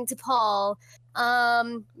according to Paul.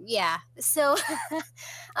 Yeah. So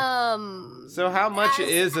So how much as-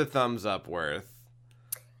 is a thumbs up worth?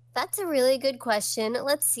 That's a really good question.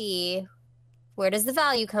 Let's see. Where does the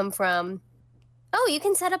value come from? Oh, you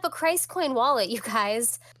can set up a Christ Coin wallet, you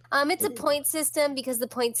guys. It's a point system because the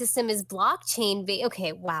point system is blockchain.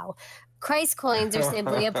 Okay, wow. Christ coins are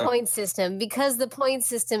simply a point system. Because the point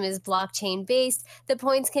system is blockchain based, the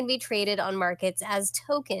points can be traded on markets as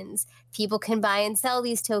tokens. People can buy and sell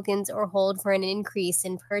these tokens or hold for an increase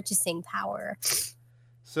in purchasing power.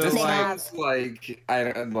 So This They like, have-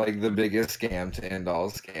 sounds like the biggest scam to end all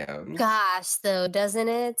scams. Gosh, though, doesn't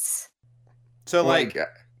it? so like,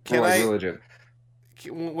 can I religion.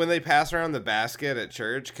 when they pass around the basket at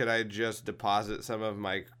church, could I just deposit some of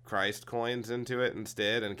my Christ coins into it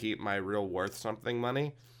instead and keep my real worth something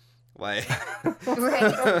money? Like,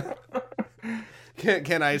 Right.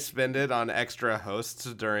 can I spend it on extra hosts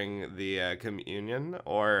during the communion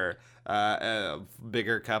or a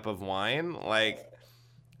bigger cup of wine? Like,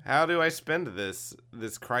 how do I spend this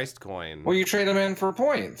Christ coin? Well, you trade them in for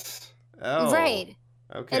points. Oh, Right.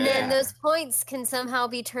 okay. And then those points can somehow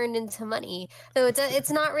be turned into money. Though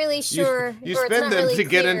it's not really sure. you or it's spend not them really to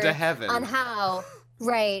get clear into heaven. on how.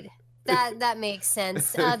 Right. That makes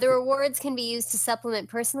sense. The rewards can be used to supplement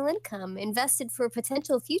personal income, invested for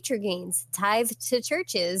potential future gains, tithed to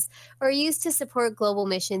churches, or used to support global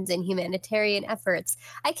missions and humanitarian efforts.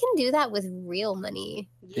 I can do that with real money.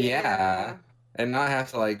 Yeah. And not have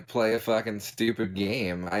to like play a fucking stupid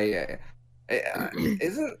game.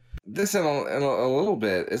 Isn't this in a little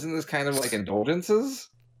bit? Isn't this kind of like indulgences?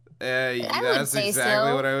 would That's say exactly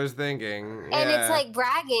so. what I was thinking. And Yeah. it's like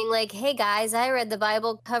bragging, like, hey guys, I read the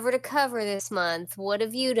Bible cover to cover this month. What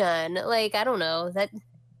have you done? Like, I don't know. That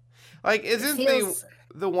Like, isn't feels.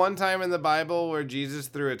 the one time in the Bible where Jesus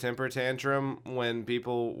threw a temper tantrum when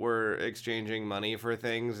people were exchanging money for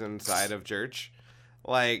things inside of church?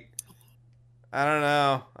 Like, I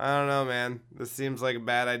don't know, man. This seems like a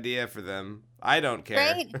bad idea for them. I don't care.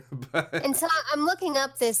 Right. But And so I'm looking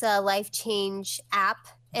up this Life Change app,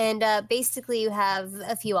 and basically you have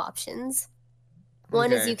a few options.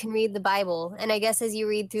 One is Okay. you can read the Bible, and I guess as you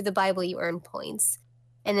read through the Bible, you earn points.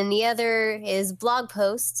 And then the other is blog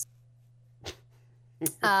posts.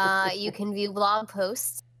 You can view blog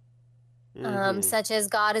posts, Mhm. such as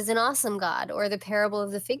God is an awesome God, or the parable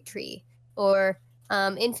of the fig tree, or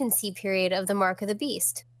infancy period of the mark of the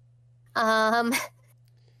beast.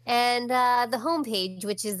 And the homepage,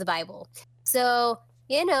 which is the Bible. So,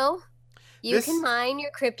 you This- can mine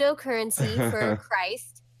your cryptocurrency for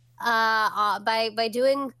Christ by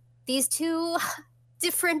doing these two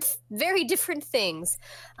very different things.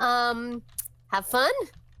 Have fun.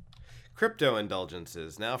 Crypto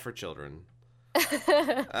indulgences now for children.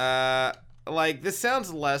 Like, this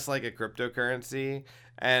sounds less like a cryptocurrency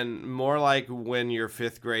and more like when your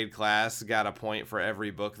 5th grade class got a point for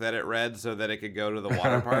every book that it read so that it could go to the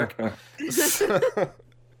water park.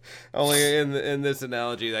 Only in this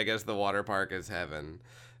analogy, I guess the water park is heaven.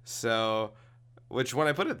 So, which when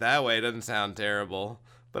I put it that way, doesn't sound terrible.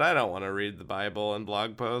 But I don't want to read the Bible and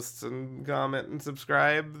blog posts and comment and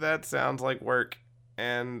subscribe. That sounds like work.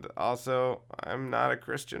 And also, I'm not a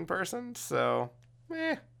Christian person, so,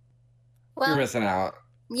 You're Well, missing out.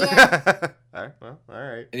 yeah. All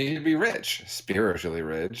right. You need to be rich, spiritually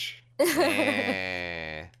rich. Nah,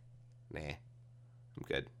 I'm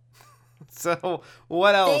good. So,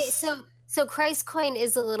 what else? So Christ coin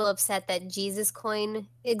is a little upset that Jesus coin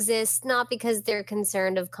exists, not because they're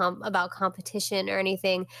concerned about competition or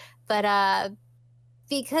anything, but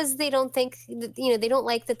because they don't think they don't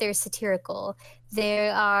like that they're satirical. They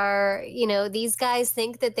are, these guys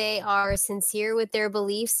think that they are sincere with their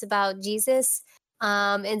beliefs about Jesus,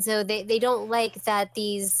 and so they don't like that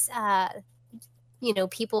these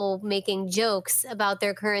people making jokes about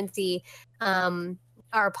their currency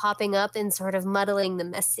are popping up and sort of muddling the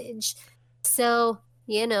message. So,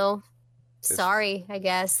 sorry, I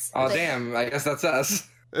guess. Oh But- damn! I guess that's us.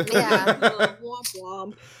 Yeah. Womp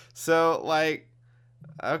womp. So, like,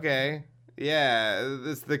 okay. Yeah,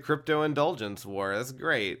 it's the crypto indulgence war. That's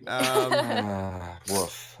great.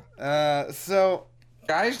 Woof. So,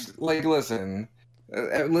 Guys, like, listen,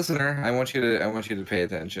 listener, I want you to pay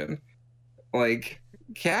attention. Like,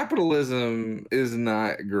 capitalism is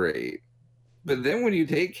not great, but then when you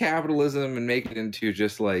take capitalism and make it into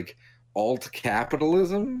just like alt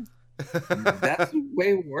capitalism, that's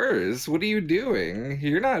way worse. What are you doing?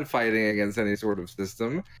 You're not fighting against any sort of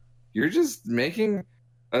system. You're just making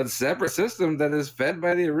a separate system that is fed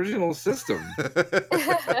by the original system.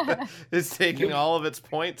 it's taking all of its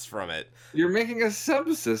points from it. You're making a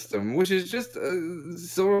subsystem, which is just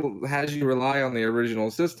sort of has you rely on the original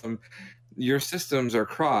system. Your systems are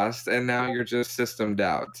crossed, and now you're just systemed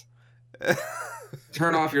out.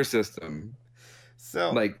 Turn off your system,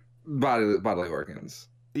 So, like bodily organs.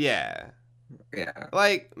 yeah. Yeah.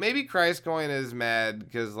 Like, maybe Christ Coin is mad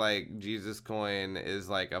because, like, Jesus Coin is,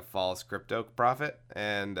 like, a false crypto prophet,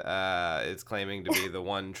 and it's claiming to be the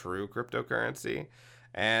one true cryptocurrency.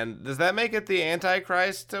 And does that make it the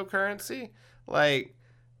anti-Christocurrency? Like,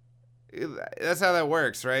 that's how that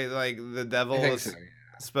works, right? Like, the devil I think is so.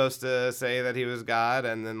 supposed to say that he was God,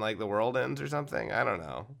 and then, like, the world ends or something? I don't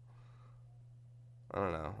know. I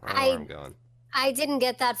don't know where I'm going. I didn't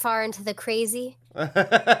get that far into the crazy.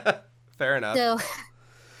 Fair enough. So,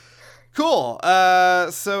 Cool.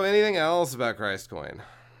 So anything else about Christ Coin?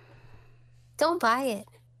 don't buy it.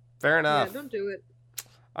 Fair enough. Yeah, don't do it.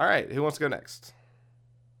 All right. Who wants to go next?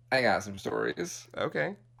 I got some stories.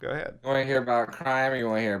 Okay. Go ahead. You want to hear about crime or you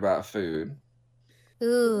want to hear about food?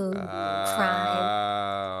 Ooh, crime.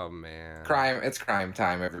 Oh, man. Crime. It's crime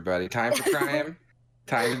time, everybody. Time for crime.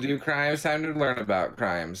 Time to do crimes. Time to learn about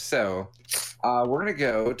crimes. So, we're going to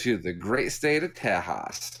go to the great state of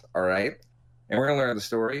Tejas, all right? And we're going to learn the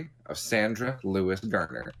story of Sandra Lewis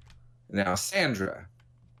Garner. Now, Sandra,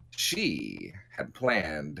 she had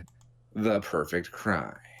planned the perfect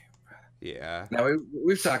crime. Yeah. Now,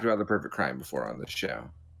 we've talked about the perfect crime before on this show.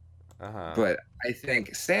 Uh-huh. But I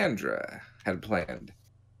think Sandra had planned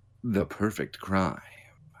the perfect crime.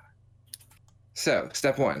 So,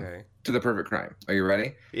 step one Okay. to the perfect crime. Are you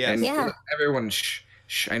ready? Yes. And Yeah. everyone, shh.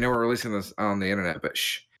 I know we're releasing this on the internet, but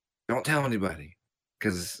shh. Don't tell anybody.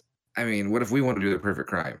 Because, I mean, what if we want to do the perfect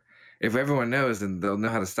crime? If everyone knows, then they'll know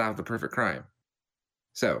how to stop the perfect crime.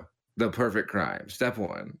 So, the perfect crime. Step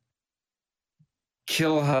one.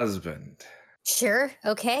 Kill husband. Sure.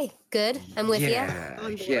 Okay. Good. I'm with you. Yeah,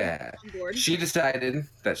 On board. yeah. On board. She decided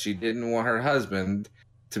that she didn't want her husband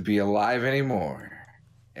to be alive anymore.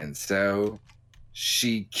 And so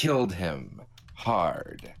she killed him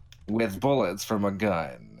hard with bullets from a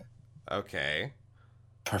gun. Okay.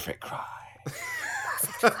 Perfect crime.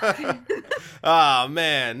 Oh,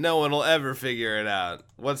 man. No one will ever figure it out.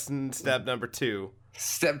 What's step number 2?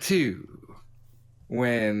 Step two.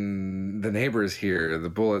 When the neighbors hear the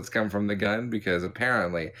bullets come from the gun, because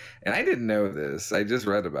apparently, and I didn't know this, I just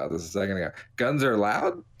read about this a second ago, guns are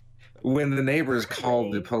loud. When the neighbors call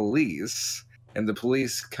the police, and the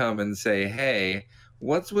police come and say, hey,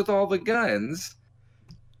 what's with all the guns?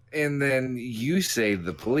 And then you say to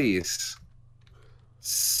the police,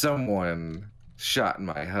 someone shot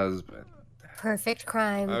my husband. Perfect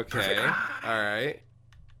crime. Okay. All right.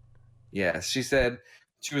 Yes, she said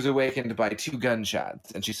she was awakened by 2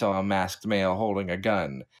 gunshots, and she saw a masked male holding a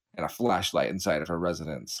gun and a flashlight inside of her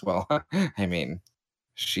residence. Well, I mean,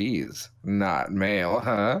 she's not male,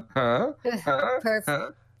 huh?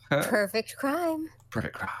 Perfect crime.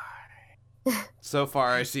 Perfect crime. So far,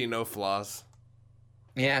 I see no flaws.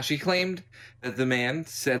 Yeah, she claimed that the man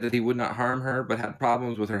said that he would not harm her, but had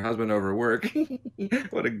problems with her husband over work.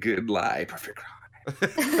 What a good lie. Perfect crime.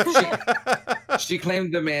 She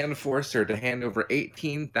claimed the man forced her to hand over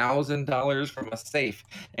 $18,000 from a safe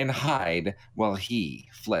and hide while he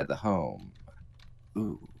fled the home.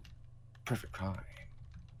 Ooh, perfect crime.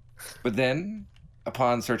 But then,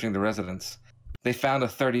 upon searching the residence, they found a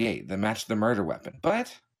 .38 that matched the murder weapon.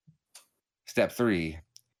 But, step 3,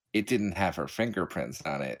 it didn't have her fingerprints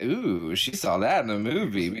on it. Ooh, she saw that in a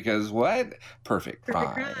movie because what? Perfect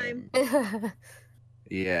crime.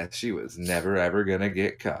 Yeah, she was never ever gonna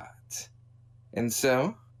get caught. And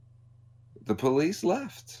so, the police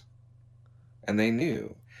left. And they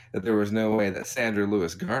knew that there was no way that Sandra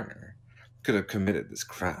Lewis Garner could have committed this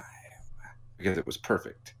crime. Because it was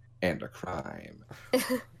perfect and a crime.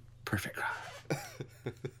 Perfect crime.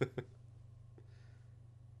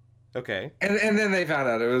 Okay. And then they found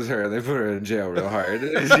out it was her. They put her in jail real hard.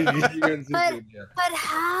 But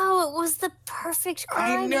how? It was the perfect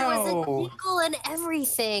crime. It was know. illegal and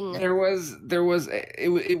everything. It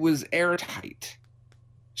was airtight.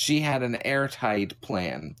 She had an airtight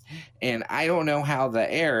plan, and I don't know how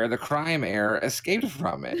the crime air escaped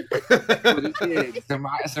from it. But it did.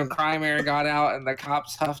 Some crime air got out, and the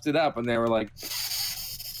cops huffed it up, and they were like,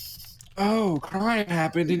 "Oh, crime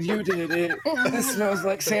happened, and you did it. This smells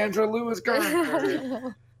like Sandra Lewis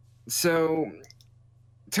Garner." So,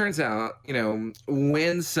 turns out,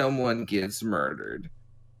 when someone gets murdered,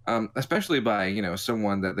 especially by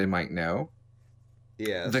someone that they might know.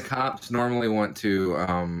 Yes. The cops normally want to,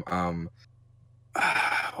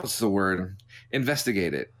 what's the word?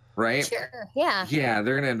 Investigate it, right? Sure. Yeah. Yeah,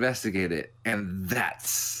 they're going to investigate it. And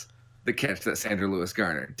that's the catch that Sandra Lewis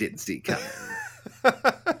Garner didn't see coming.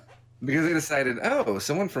 Because they decided, oh,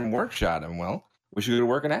 someone from work shot him. Well, we should go to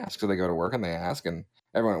work and ask. So they go to work and they ask, and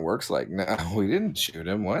everyone at work's like, no, we didn't shoot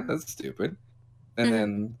him. What? That's stupid. And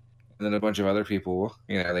then a bunch of other people,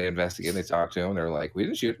 they investigate, they talk to him, they're like, we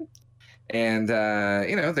didn't shoot him. And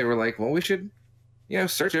they were like, well, we should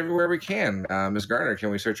search everywhere we can. Miss Garner,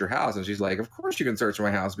 can we search your house? And she's like, of course you can search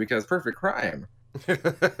my house because perfect crime.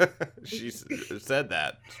 She said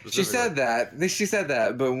that. She said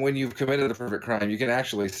that, but when you've committed the perfect crime, you can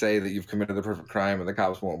actually say that you've committed the perfect crime and the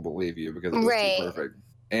cops won't believe you because it was too perfect.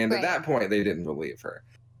 And at that point, they didn't believe her.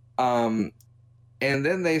 And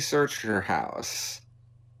then they searched her house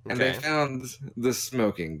and they found the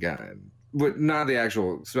smoking gun. But not the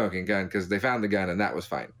actual smoking gun, because they found the gun and that was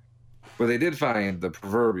fine. But they did find the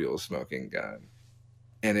proverbial smoking gun.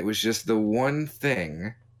 And it was just the one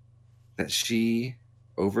thing that she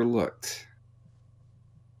overlooked.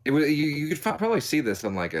 It was you could probably see this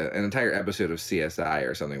on like an entire episode of CSI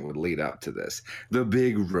or something would lead up to this. The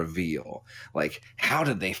big reveal. Like, how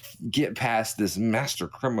did they get past this master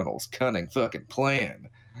criminal's cunning fucking plan?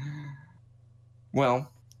 Well,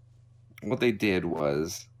 what they did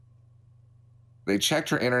was they checked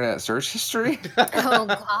her internet search history. Oh,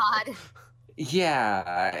 God.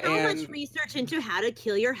 Yeah. How much research into how to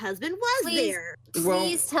kill your husband was there?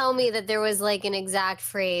 Please tell me that there was like an exact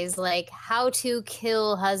phrase, like how to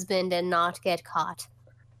kill husband and not get caught.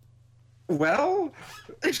 Well,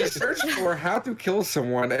 she searched for how to kill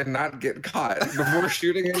someone and not get caught before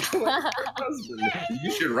shooting and killing her husband.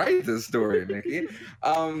 You should write this story, Nikki.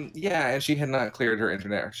 Yeah, and she had not cleared her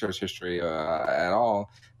internet search history at all.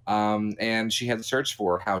 And she had searched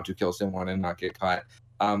for how to kill someone and not get caught.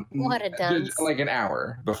 What a dunce. Like an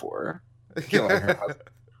hour before killing her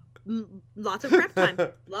husband. Lots of prep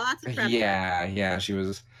time. Yeah. She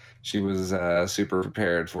was super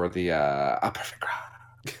prepared for the a perfect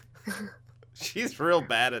crime. She's real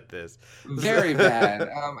bad at this. Very bad.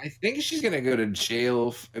 I think she's gonna go to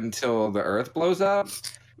jail until the Earth blows up.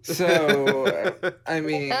 So, I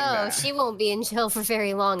mean... Oh, she won't be in jail for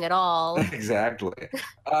very long at all. Exactly.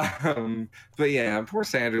 But yeah, poor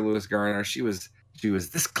Sandra Lewis Garner, she was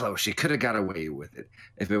this close. She could have got away with it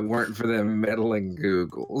if it weren't for them meddling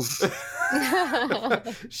Googles.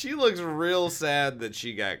 She looks real sad that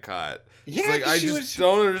she got caught. Yeah, she's like, I just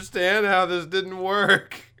don't understand how this didn't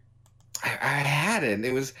work. I had it,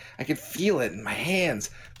 and I could feel it in my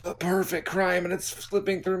hands. The perfect crime, and it's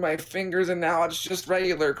slipping through my fingers, and now it's just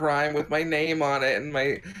regular crime with my name on it and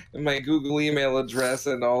my Google email address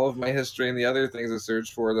and all of my history and the other things I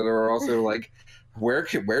searched for that are also like, where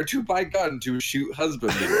to buy gun to shoot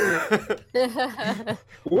husband?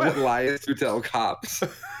 What lies to tell cops?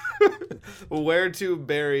 Where to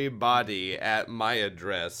bury body at my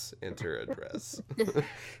address? Enter address.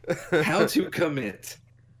 How to commit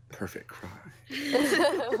perfect crime.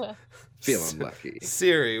 Feeling lucky.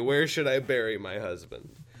 Siri, where should I bury my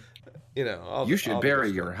husband? You should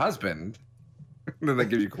bury your husband. Then they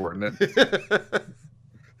give you coordinates.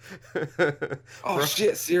 Oh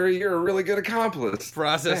shit, Siri, you're a really good accomplice.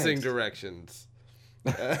 Processing Thanks. Directions.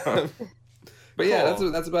 But yeah,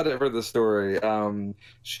 that's about it for the story.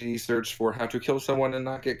 She searched for how to kill someone and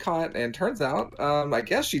not get caught, and turns out, I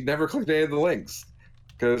guess she never clicked any of the links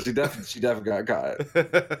because she definitely got caught.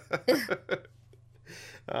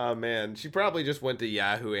 Oh man, she probably just went to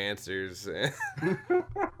Yahoo Answers.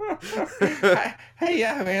 Hey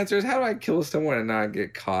Yahoo Answers, how do I kill someone and not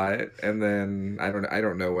get caught? And then I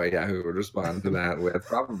don't know what Yahoo would respond to that with.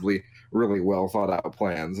 Probably really well thought out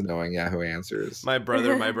plans, knowing Yahoo Answers. My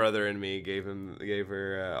brother and me gave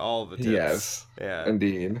her all the tips. Yes, yeah,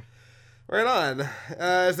 indeed. Right on.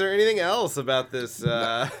 Is there anything else about this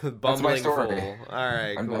bumbling fool? All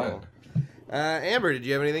right, I'm cool. done. Amber, did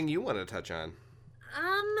you have anything you want to touch on?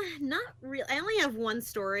 Not really. I only have one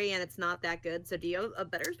story, and it's not that good. So, do you have a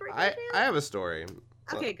better story? I have a story.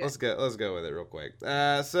 Okay, good. Let's go with it real quick.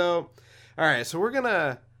 So we're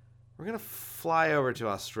gonna fly over to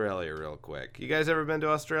Australia real quick. You guys ever been to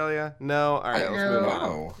Australia? No. All right, let's move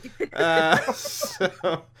on.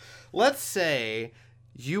 So let's say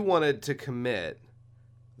you wanted to commit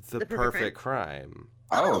the perfect crime.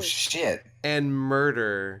 Oh shit! And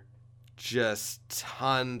murder just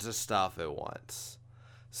tons of stuff at once.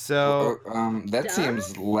 So that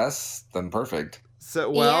seems less than perfect.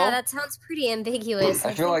 So yeah, that sounds pretty ambiguous.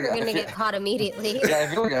 I feel like we're gonna get caught immediately. Yeah,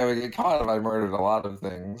 I feel like I would get caught if I murdered a lot of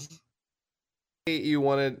things. You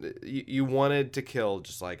wanted to kill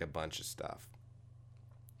just like a bunch of stuff.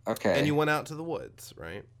 Okay. And you went out to the woods,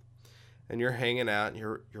 right? And you're hanging out and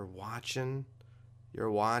you're watching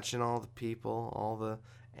all the people, all the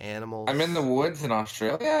animals. I'm in the woods in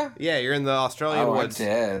Australia? Yeah, you're in the Australian woods. I'm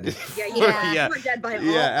dead. Yeah, you were dead by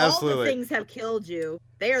absolutely. All the things have killed you.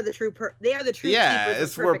 They are the true Yeah,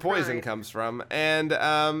 it's where poison crime. comes from. And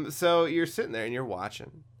so you're sitting there and you're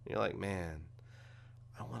watching. You're like, man,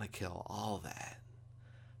 I want to kill all that.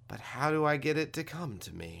 But how do I get it to come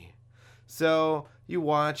to me? So you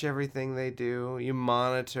watch everything they do, you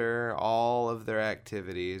monitor all of their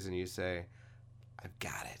activities, and you say, I've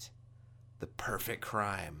got it. The perfect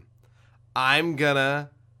crime. I'm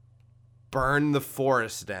gonna burn the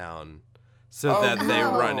forest down so that they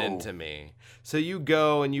no. run into me. So you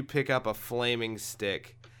go and you pick up a flaming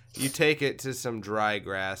stick. You take it to some dry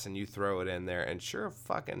grass and you throw it in there, and sure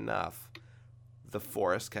fucking enough, the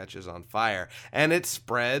forest catches on fire. And it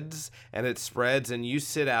spreads, and it spreads, and you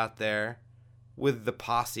sit out there with the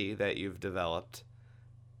posse that you've developed,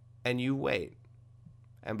 and you wait.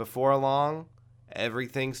 And before long,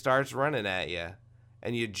 everything starts running at you,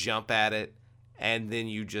 and you jump at it, and then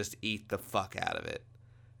you just eat the fuck out of it.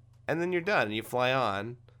 And then you're done, and you fly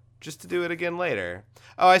on, just to do it again later.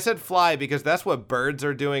 Oh, I said fly because that's what birds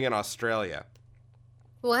are doing in Australia.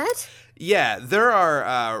 What? Yeah, there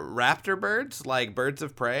are raptor birds, like birds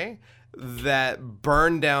of prey, that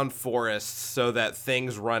burn down forests so that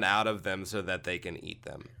things run out of them so that they can eat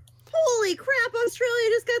them. Holy crap, Australia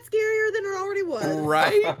just got scarier than it already was.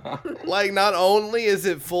 Right? Like, not only is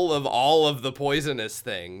it full of all of the poisonous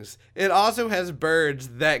things, it also has birds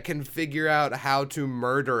that can figure out how to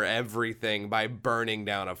murder everything by burning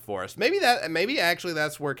down a forest. Maybe actually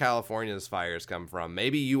that's where California's fires come from.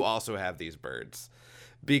 Maybe you also have these birds.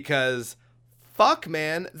 Because, fuck,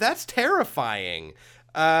 man, that's terrifying.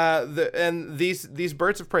 And these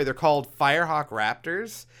birds of prey, they're called firehawk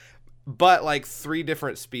raptors, but like 3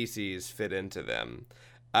 different species fit into them.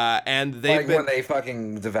 And they've been... when they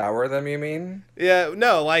fucking devour them, you mean? Yeah,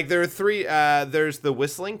 no, like there are 3, there's the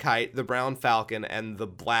whistling kite, the brown falcon, and the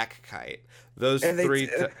black kite. Those And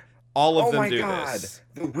 3, all of them do this. Oh my god,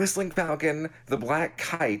 the whistling falcon, the black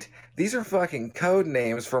kite, these are fucking code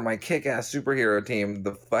names for my kick-ass superhero team,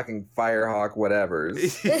 the fucking Firehawk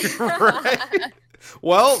whatevers. Right?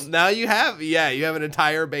 Well, now you have an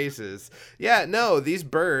entire basis. Yeah, no, these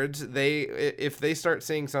birds, if they start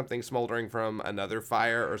seeing something smoldering from another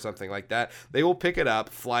fire or something like that, they will pick it up,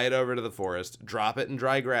 fly it over to the forest, drop it in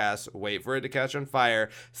dry grass, wait for it to catch on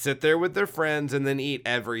fire, sit there with their friends, and then eat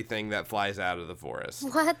everything that flies out of the forest.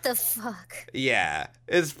 What the fuck? Yeah,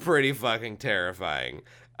 it's pretty fucking terrifying.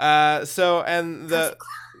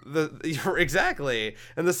 Exactly.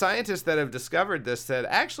 And the scientists that have discovered this said,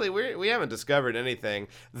 actually, we haven't discovered anything.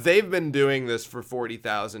 They've been doing this for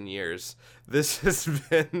 40,000 years. This has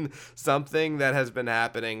been something that has been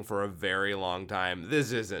happening for a very long time.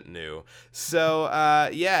 This isn't new. So,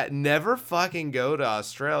 never fucking go to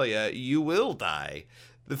Australia. You will die.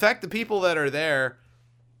 The fact that people that are there,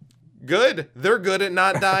 good. They're good at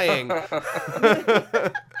not dying.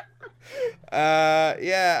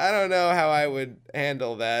 I don't know how I would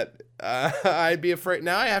handle that. I'd be afraid.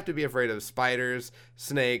 Now I have to be afraid of spiders,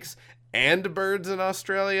 snakes, and birds in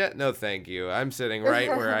Australia. No, thank you. I'm sitting right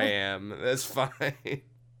where I am. That's fine.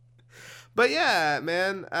 But yeah,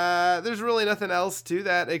 man, there's really nothing else to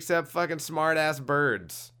that except fucking smart-ass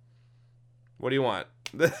birds. What do you want?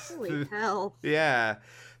 Holy hell. Yeah.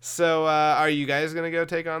 So, are you guys gonna go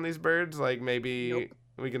take on these birds? Like, maybe Nope.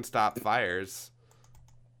 we can stop fires.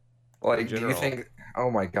 Like, do you think? Oh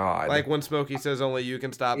my god! Like when Smokey says only you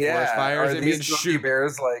can stop forest fires, are it these means Smokey shoot.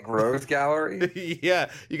 Bears like Rose Gallery? Yeah,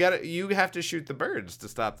 you have to shoot the birds to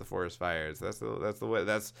stop the forest fires. That's the way.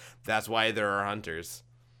 That's why there are hunters.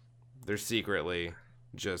 They're secretly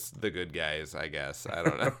just the good guys, I guess. I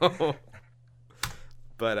don't know.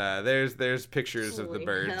 But there's pictures of the Holy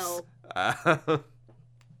birds. hell.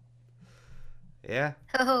 Yeah.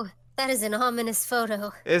 Oh, that is an ominous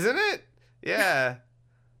photo. Isn't it? Yeah.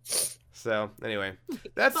 So anyway,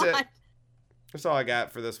 that's it. God. That's all I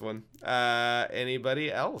got for this one.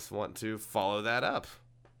 Anybody else want to follow that up?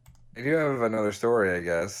 I do have another story, I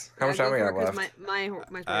guess. How much time we got left?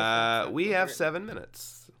 My We have 7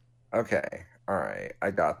 minutes. Okay. All right.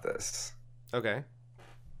 I got this. Okay.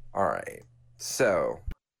 All right. So,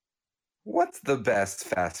 what's the best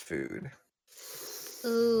fast food?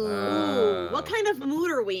 Ooh. What kind of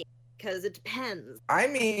mood are we? Because it depends. I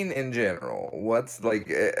mean, in general, what's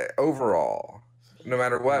like overall, no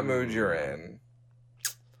matter what mood you're in.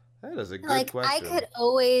 That is a good Like, question. I could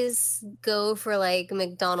always go for, like,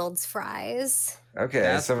 McDonald's fries. Okay,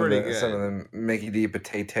 That's some pretty of the Mickey D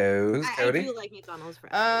potatoes, I Cody. do like McDonald's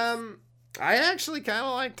fries. I actually kind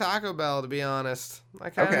of like Taco Bell, to be honest.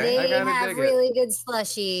 Okay. They I kinda have dig it. really good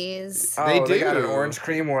slushies. Oh, They they got an do. orange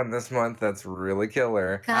cream one this month. That's really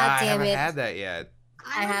killer. God I damn haven't it. had that yet.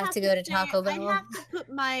 I have to go to Taco Bell. I have to put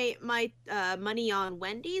my money on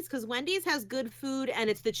Wendy's because Wendy's has good food and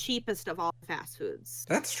it's the cheapest of all fast foods.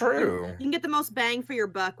 That's true. You can get the most bang for your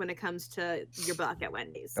buck when it comes to your buck at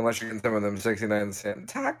Wendy's. Unless you're getting some of them 69-cent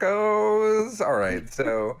tacos. All right,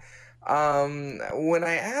 so When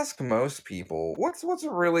I ask most people, what's a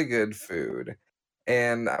really good food,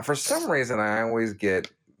 and for some reason, I always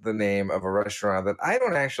get the name of a restaurant that I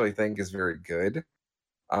don't actually think is very good.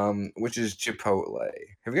 Which is Chipotle.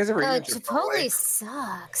 Have you guys ever eaten Chipotle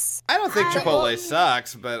sucks. I don't think I- Chipotle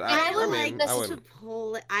sucks, but I I would mean, like I wouldn't.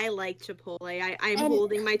 Chipotle. I like Chipotle. I'm And-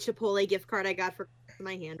 holding my Chipotle gift card I got in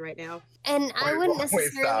my hand right now. And I wouldn't wait,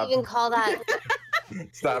 necessarily stop. even call that.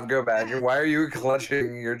 Stop, go back. Why are you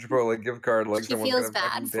clutching your Chipotle gift card like She someone's feels gonna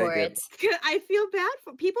fucking bad for take it. I feel bad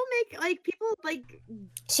for people. People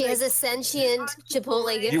She has a sentient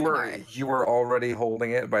Chipotle gift card. You were already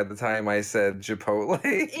holding it by the time I said Chipotle.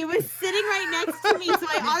 It was sitting right next to me, so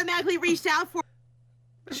I automatically reached out for.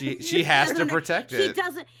 She has to protect it.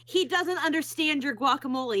 He doesn't understand your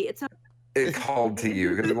guacamole. It's a. It called to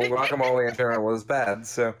you because guacamole in general is bad.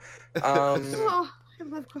 So, Oh, I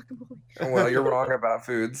love guacamole. well, you're wrong about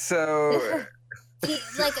food. So,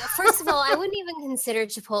 Like, first of all, I wouldn't even consider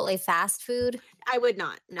Chipotle fast food. I would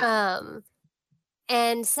not. No.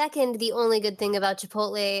 And second, the only good thing about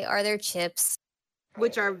Chipotle are their chips.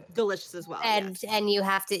 Which are delicious as well. And yes. and you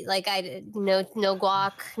have to no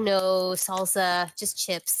guac, no salsa, just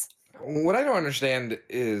chips. what I don't understand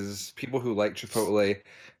is people who like Chipotle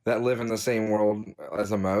that live in the same world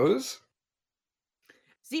as a Moe's.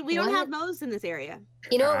 See, we don't What? have Moe's in this area.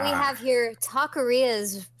 You know what we Ah. have here?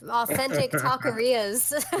 Taquerias, authentic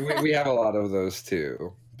taquerias. we have a lot of those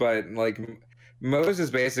too, but like Moe's is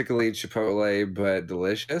basically Chipotle but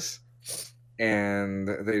delicious, and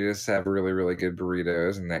they just have really really good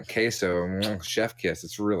burritos and that queso, chef kiss.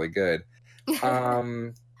 It's really good.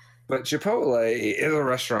 But Chipotle is a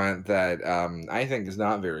restaurant that I think is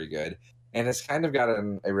not very good, and it's kind of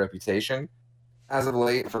gotten a reputation as of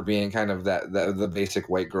late for being kind of the basic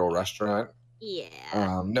white girl restaurant.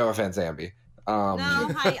 Yeah. No offense, Ambi. No,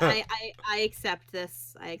 I accept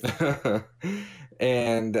this. I accept it.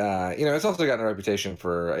 And it's also gotten a reputation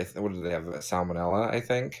for what do they have? Salmonella, I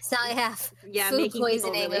think. So I have Yeah, food making people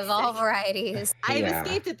poisoning really of all sick. varieties. I've Yeah.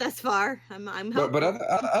 escaped it thus far. I'm But hopeful.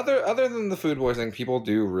 other than the food poisoning, people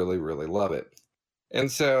do really really love it,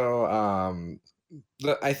 and so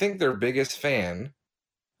I think their biggest fan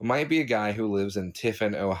might be a guy who lives in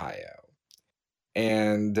Tiffin, Ohio.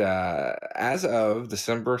 And as of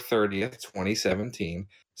December 30th, 2017,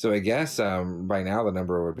 so I guess by now the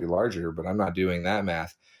number would be larger, but I'm not doing that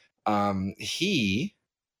math. He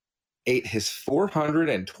ate his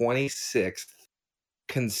 426th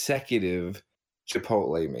consecutive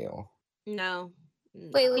Chipotle meal. No.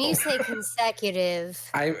 Wait, when you say consecutive,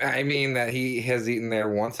 I mean that he has eaten there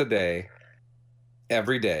once a day,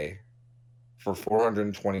 every day, for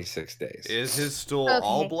 426 days. Is his stool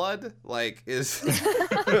all Okay. blood? Like, is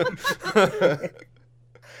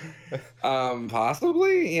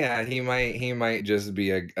possibly, yeah. He might just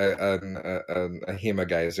be a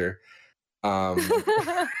hemogeyser,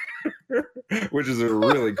 which is a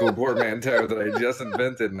really cool portmanteau that I just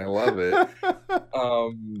invented, and I love it.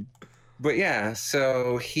 But yeah,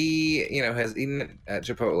 so he has eaten at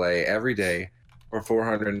Chipotle every day for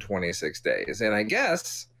 426 days, and I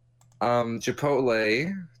guess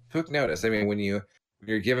Chipotle took notice. I mean, when you're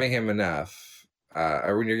giving him enough,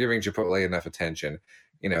 or when you're giving Chipotle enough attention,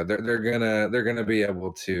 they're gonna be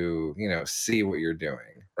able to see what you're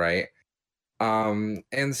doing, right?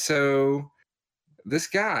 And so this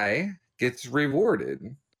guy gets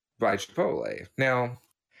rewarded by Chipotle. Now,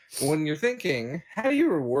 when you're thinking, how do you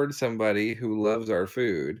reward somebody who loves our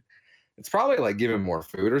food? It's probably like give him more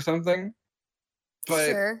food or something. But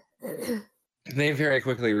sure. they very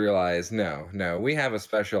quickly realize, no, we have a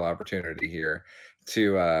special opportunity here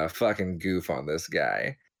to fucking goof on this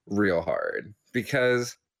guy real hard,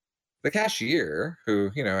 because the cashier,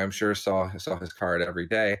 who I'm sure saw his card every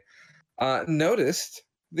day, noticed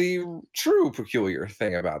the true peculiar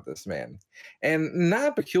thing about this man, and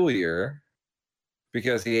not peculiar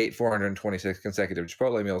because he ate 426 consecutive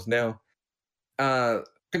Chipotle meals. No,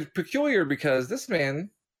 peculiar because this man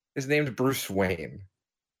is named Bruce Wayne.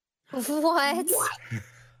 What?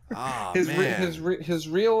 oh his man. his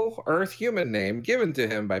real Earth human name, given to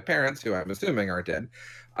him by parents who I'm assuming are dead,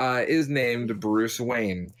 is named Bruce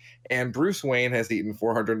Wayne. And Bruce Wayne has eaten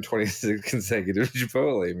 426 consecutive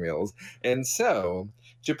Chipotle meals, and so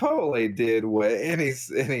Chipotle did what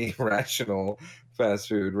any rational fast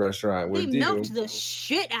food restaurant would They do. milked the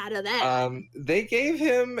shit out of that. They gave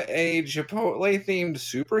him a Chipotle themed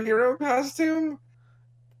superhero costume.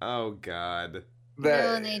 Oh god.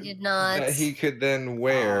 No, they did not. That he could then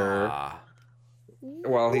wear Ah.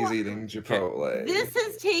 while he's eating Chipotle. This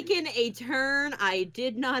has taken a turn I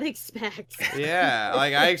did not expect. Yeah,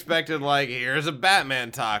 like I expected, like, here's a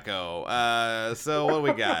Batman taco. So what do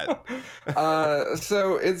we got?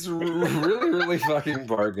 So it's really, really fucking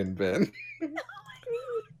bargain bin.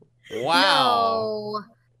 Wow. No.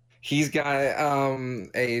 He's got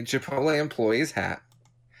a Chipotle employee's hat,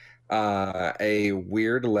 a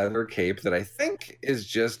weird leather cape that I think is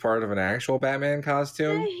just part of an actual Batman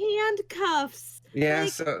costume. The handcuffs. Yeah,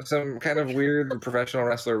 Like- so some kind of weird professional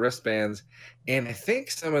wrestler wristbands, and I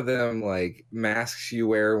think some of them like masks you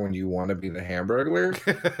wear when you want to be the Hamburglar,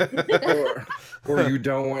 or you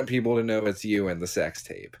don't want people to know it's you in the sex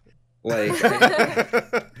tape. Like,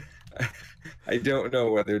 I don't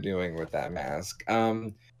know what they're doing with that mask.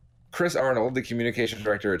 Chris Arnold, the communications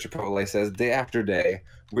director at Chipotle, says day after day,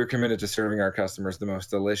 we're committed to serving our customers the most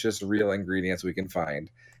delicious, real ingredients we can find.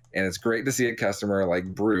 And it's great to see a customer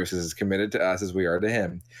like Bruce is as committed to us as we are to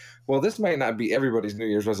him. Well, this might not be everybody's New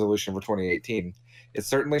Year's resolution for 2018. It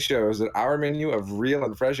certainly shows that our menu of real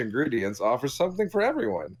and fresh ingredients offers something for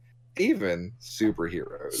everyone, even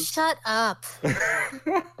superheroes. Shut up.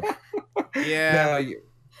 Yeah. Now,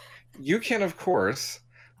 you can, of course,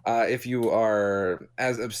 if you are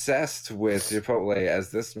as obsessed with Chipotle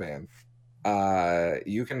as this man,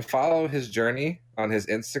 you can follow his journey on his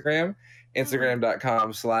Instagram,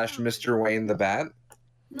 Instagram.com/Mr. Wayne the Bat.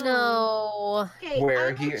 No. Okay, Where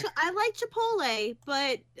I like Chipotle,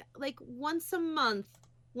 but like once a month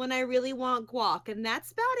when I really want guac, and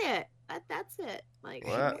that's about it. That's it. Like,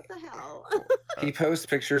 what the hell? He posts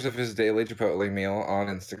pictures of his daily Chipotle meal on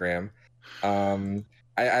Instagram.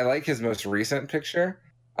 I like his most recent picture,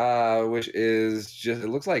 which is just, it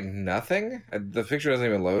looks like nothing. The picture doesn't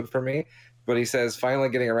even load for me. But he says, finally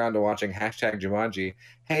getting around to watching #Jumanji.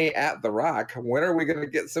 Hey, at The Rock, when are we going to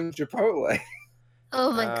get some Chipotle?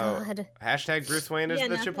 Oh my god. #Bruce Wayne is the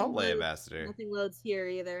nothing Chipotle loads- ambassador. Nothing loads here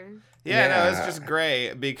either. Yeah, no, it's Yeah. just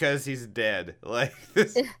great because he's dead. Like,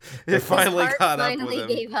 this, it His finally heart caught up finally with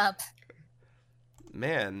him. gave up.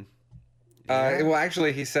 Man. Yeah. Well,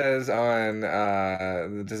 actually, he says on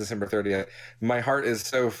December 30th, my heart is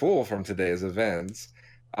so full from today's events.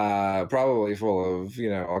 Probably full of,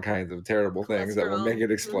 all kinds of terrible things that will make it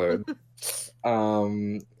explode.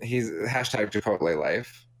 He's #Chipotle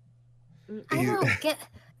life. I don't get,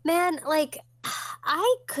 man, like,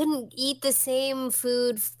 I couldn't eat the same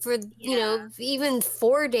food for, even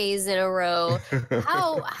 4 days in a row.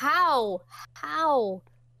 How?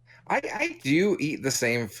 I do eat the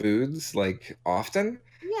same foods, like, often.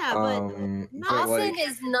 Yeah, but but, Often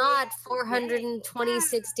is not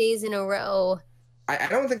 426 days in a row. I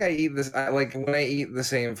don't think I eat this. When I eat the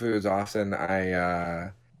same foods often,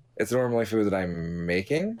 it's normally food that I'm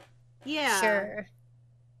making. yeah, Sure.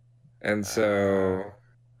 And so,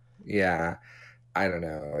 yeah, I don't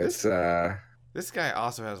know. It's This guy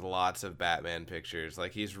also has lots of Batman pictures.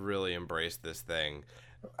 Like, he's really embraced this thing.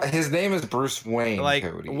 his name is Bruce Wayne. Like,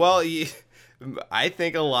 Cody. well, I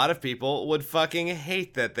think a lot of people would fucking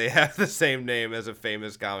hate that they have the same name as a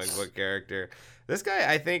famous comic book character. This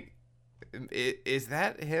guy, I think, is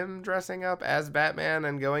that him dressing up as Batman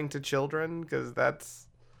and going to children? Because that's,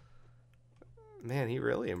 man, he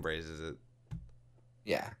really embraces it.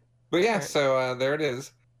 Yeah, but yeah. Right. So there it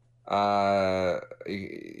is.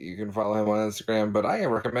 You can follow him on Instagram, but I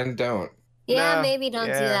recommend don't. Yeah, No, maybe don't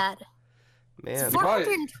do yeah. that. Man,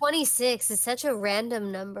 426 is such a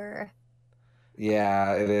random number.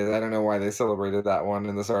 Yeah, it is. I don't know why they celebrated that one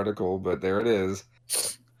in this article, but there it is.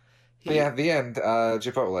 But yeah, at the end,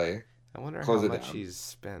 Chipotle. I wonder Close how it much down. he's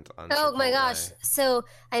spent on Oh my Chipotle. gosh. So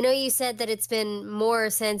I know you said that it's been more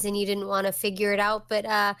since and you didn't want to figure it out, but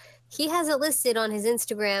he has it listed on his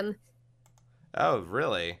Instagram. Oh,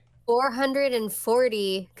 really?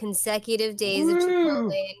 440 consecutive days of Woo!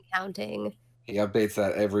 Chipotle and counting. He updates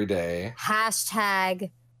that every day.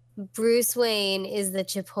 # Bruce Wayne is the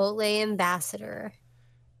Chipotle ambassador.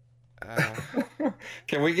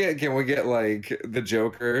 Can we get like the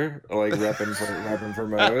Joker like repping for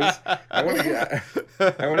Moe's? I want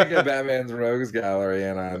to get Batman's Rogues Gallery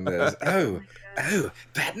in on this. Oh,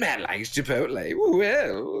 Batman likes Chipotle. Well,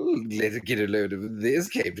 let's get a load of this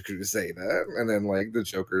Caped Crusader. And then like the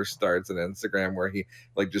Joker starts an Instagram where he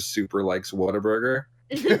like just super likes Whataburger.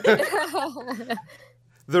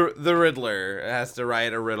 The Riddler has to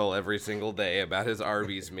write a riddle every single day about his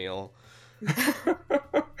Arby's meal.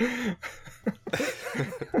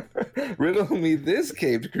 Riddle me this,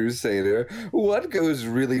 Caped Crusader. What goes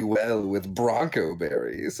really well with Bronco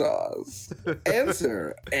berry sauce?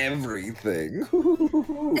 Answer everything.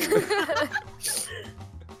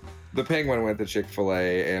 The penguin went to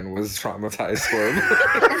Chick-fil-A and was traumatized for it.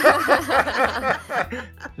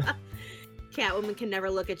 Catwoman can never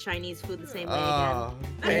look at Chinese food the same way Oh,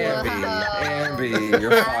 Ambi,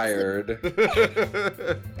 you're fired.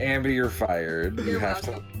 Ambi, you're fired. You have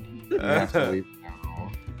to leave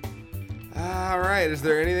now. all right. Is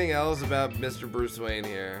there anything else about Mr. Bruce Wayne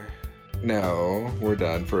here? No, we're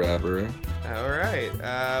done forever. All right.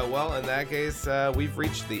 Well, in that case, we've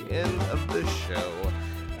reached the end of the show.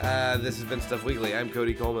 This has been Stuff Weekly. I'm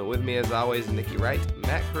Cody Coleman. With me, as always, Nikki Wright,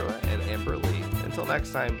 Matt Crua, and Amber Lee. Until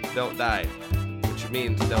next time, don't die. Which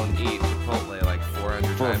means don't eat Chipotle like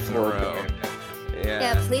 400 times in a row.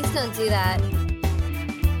 Yeah, please don't do that.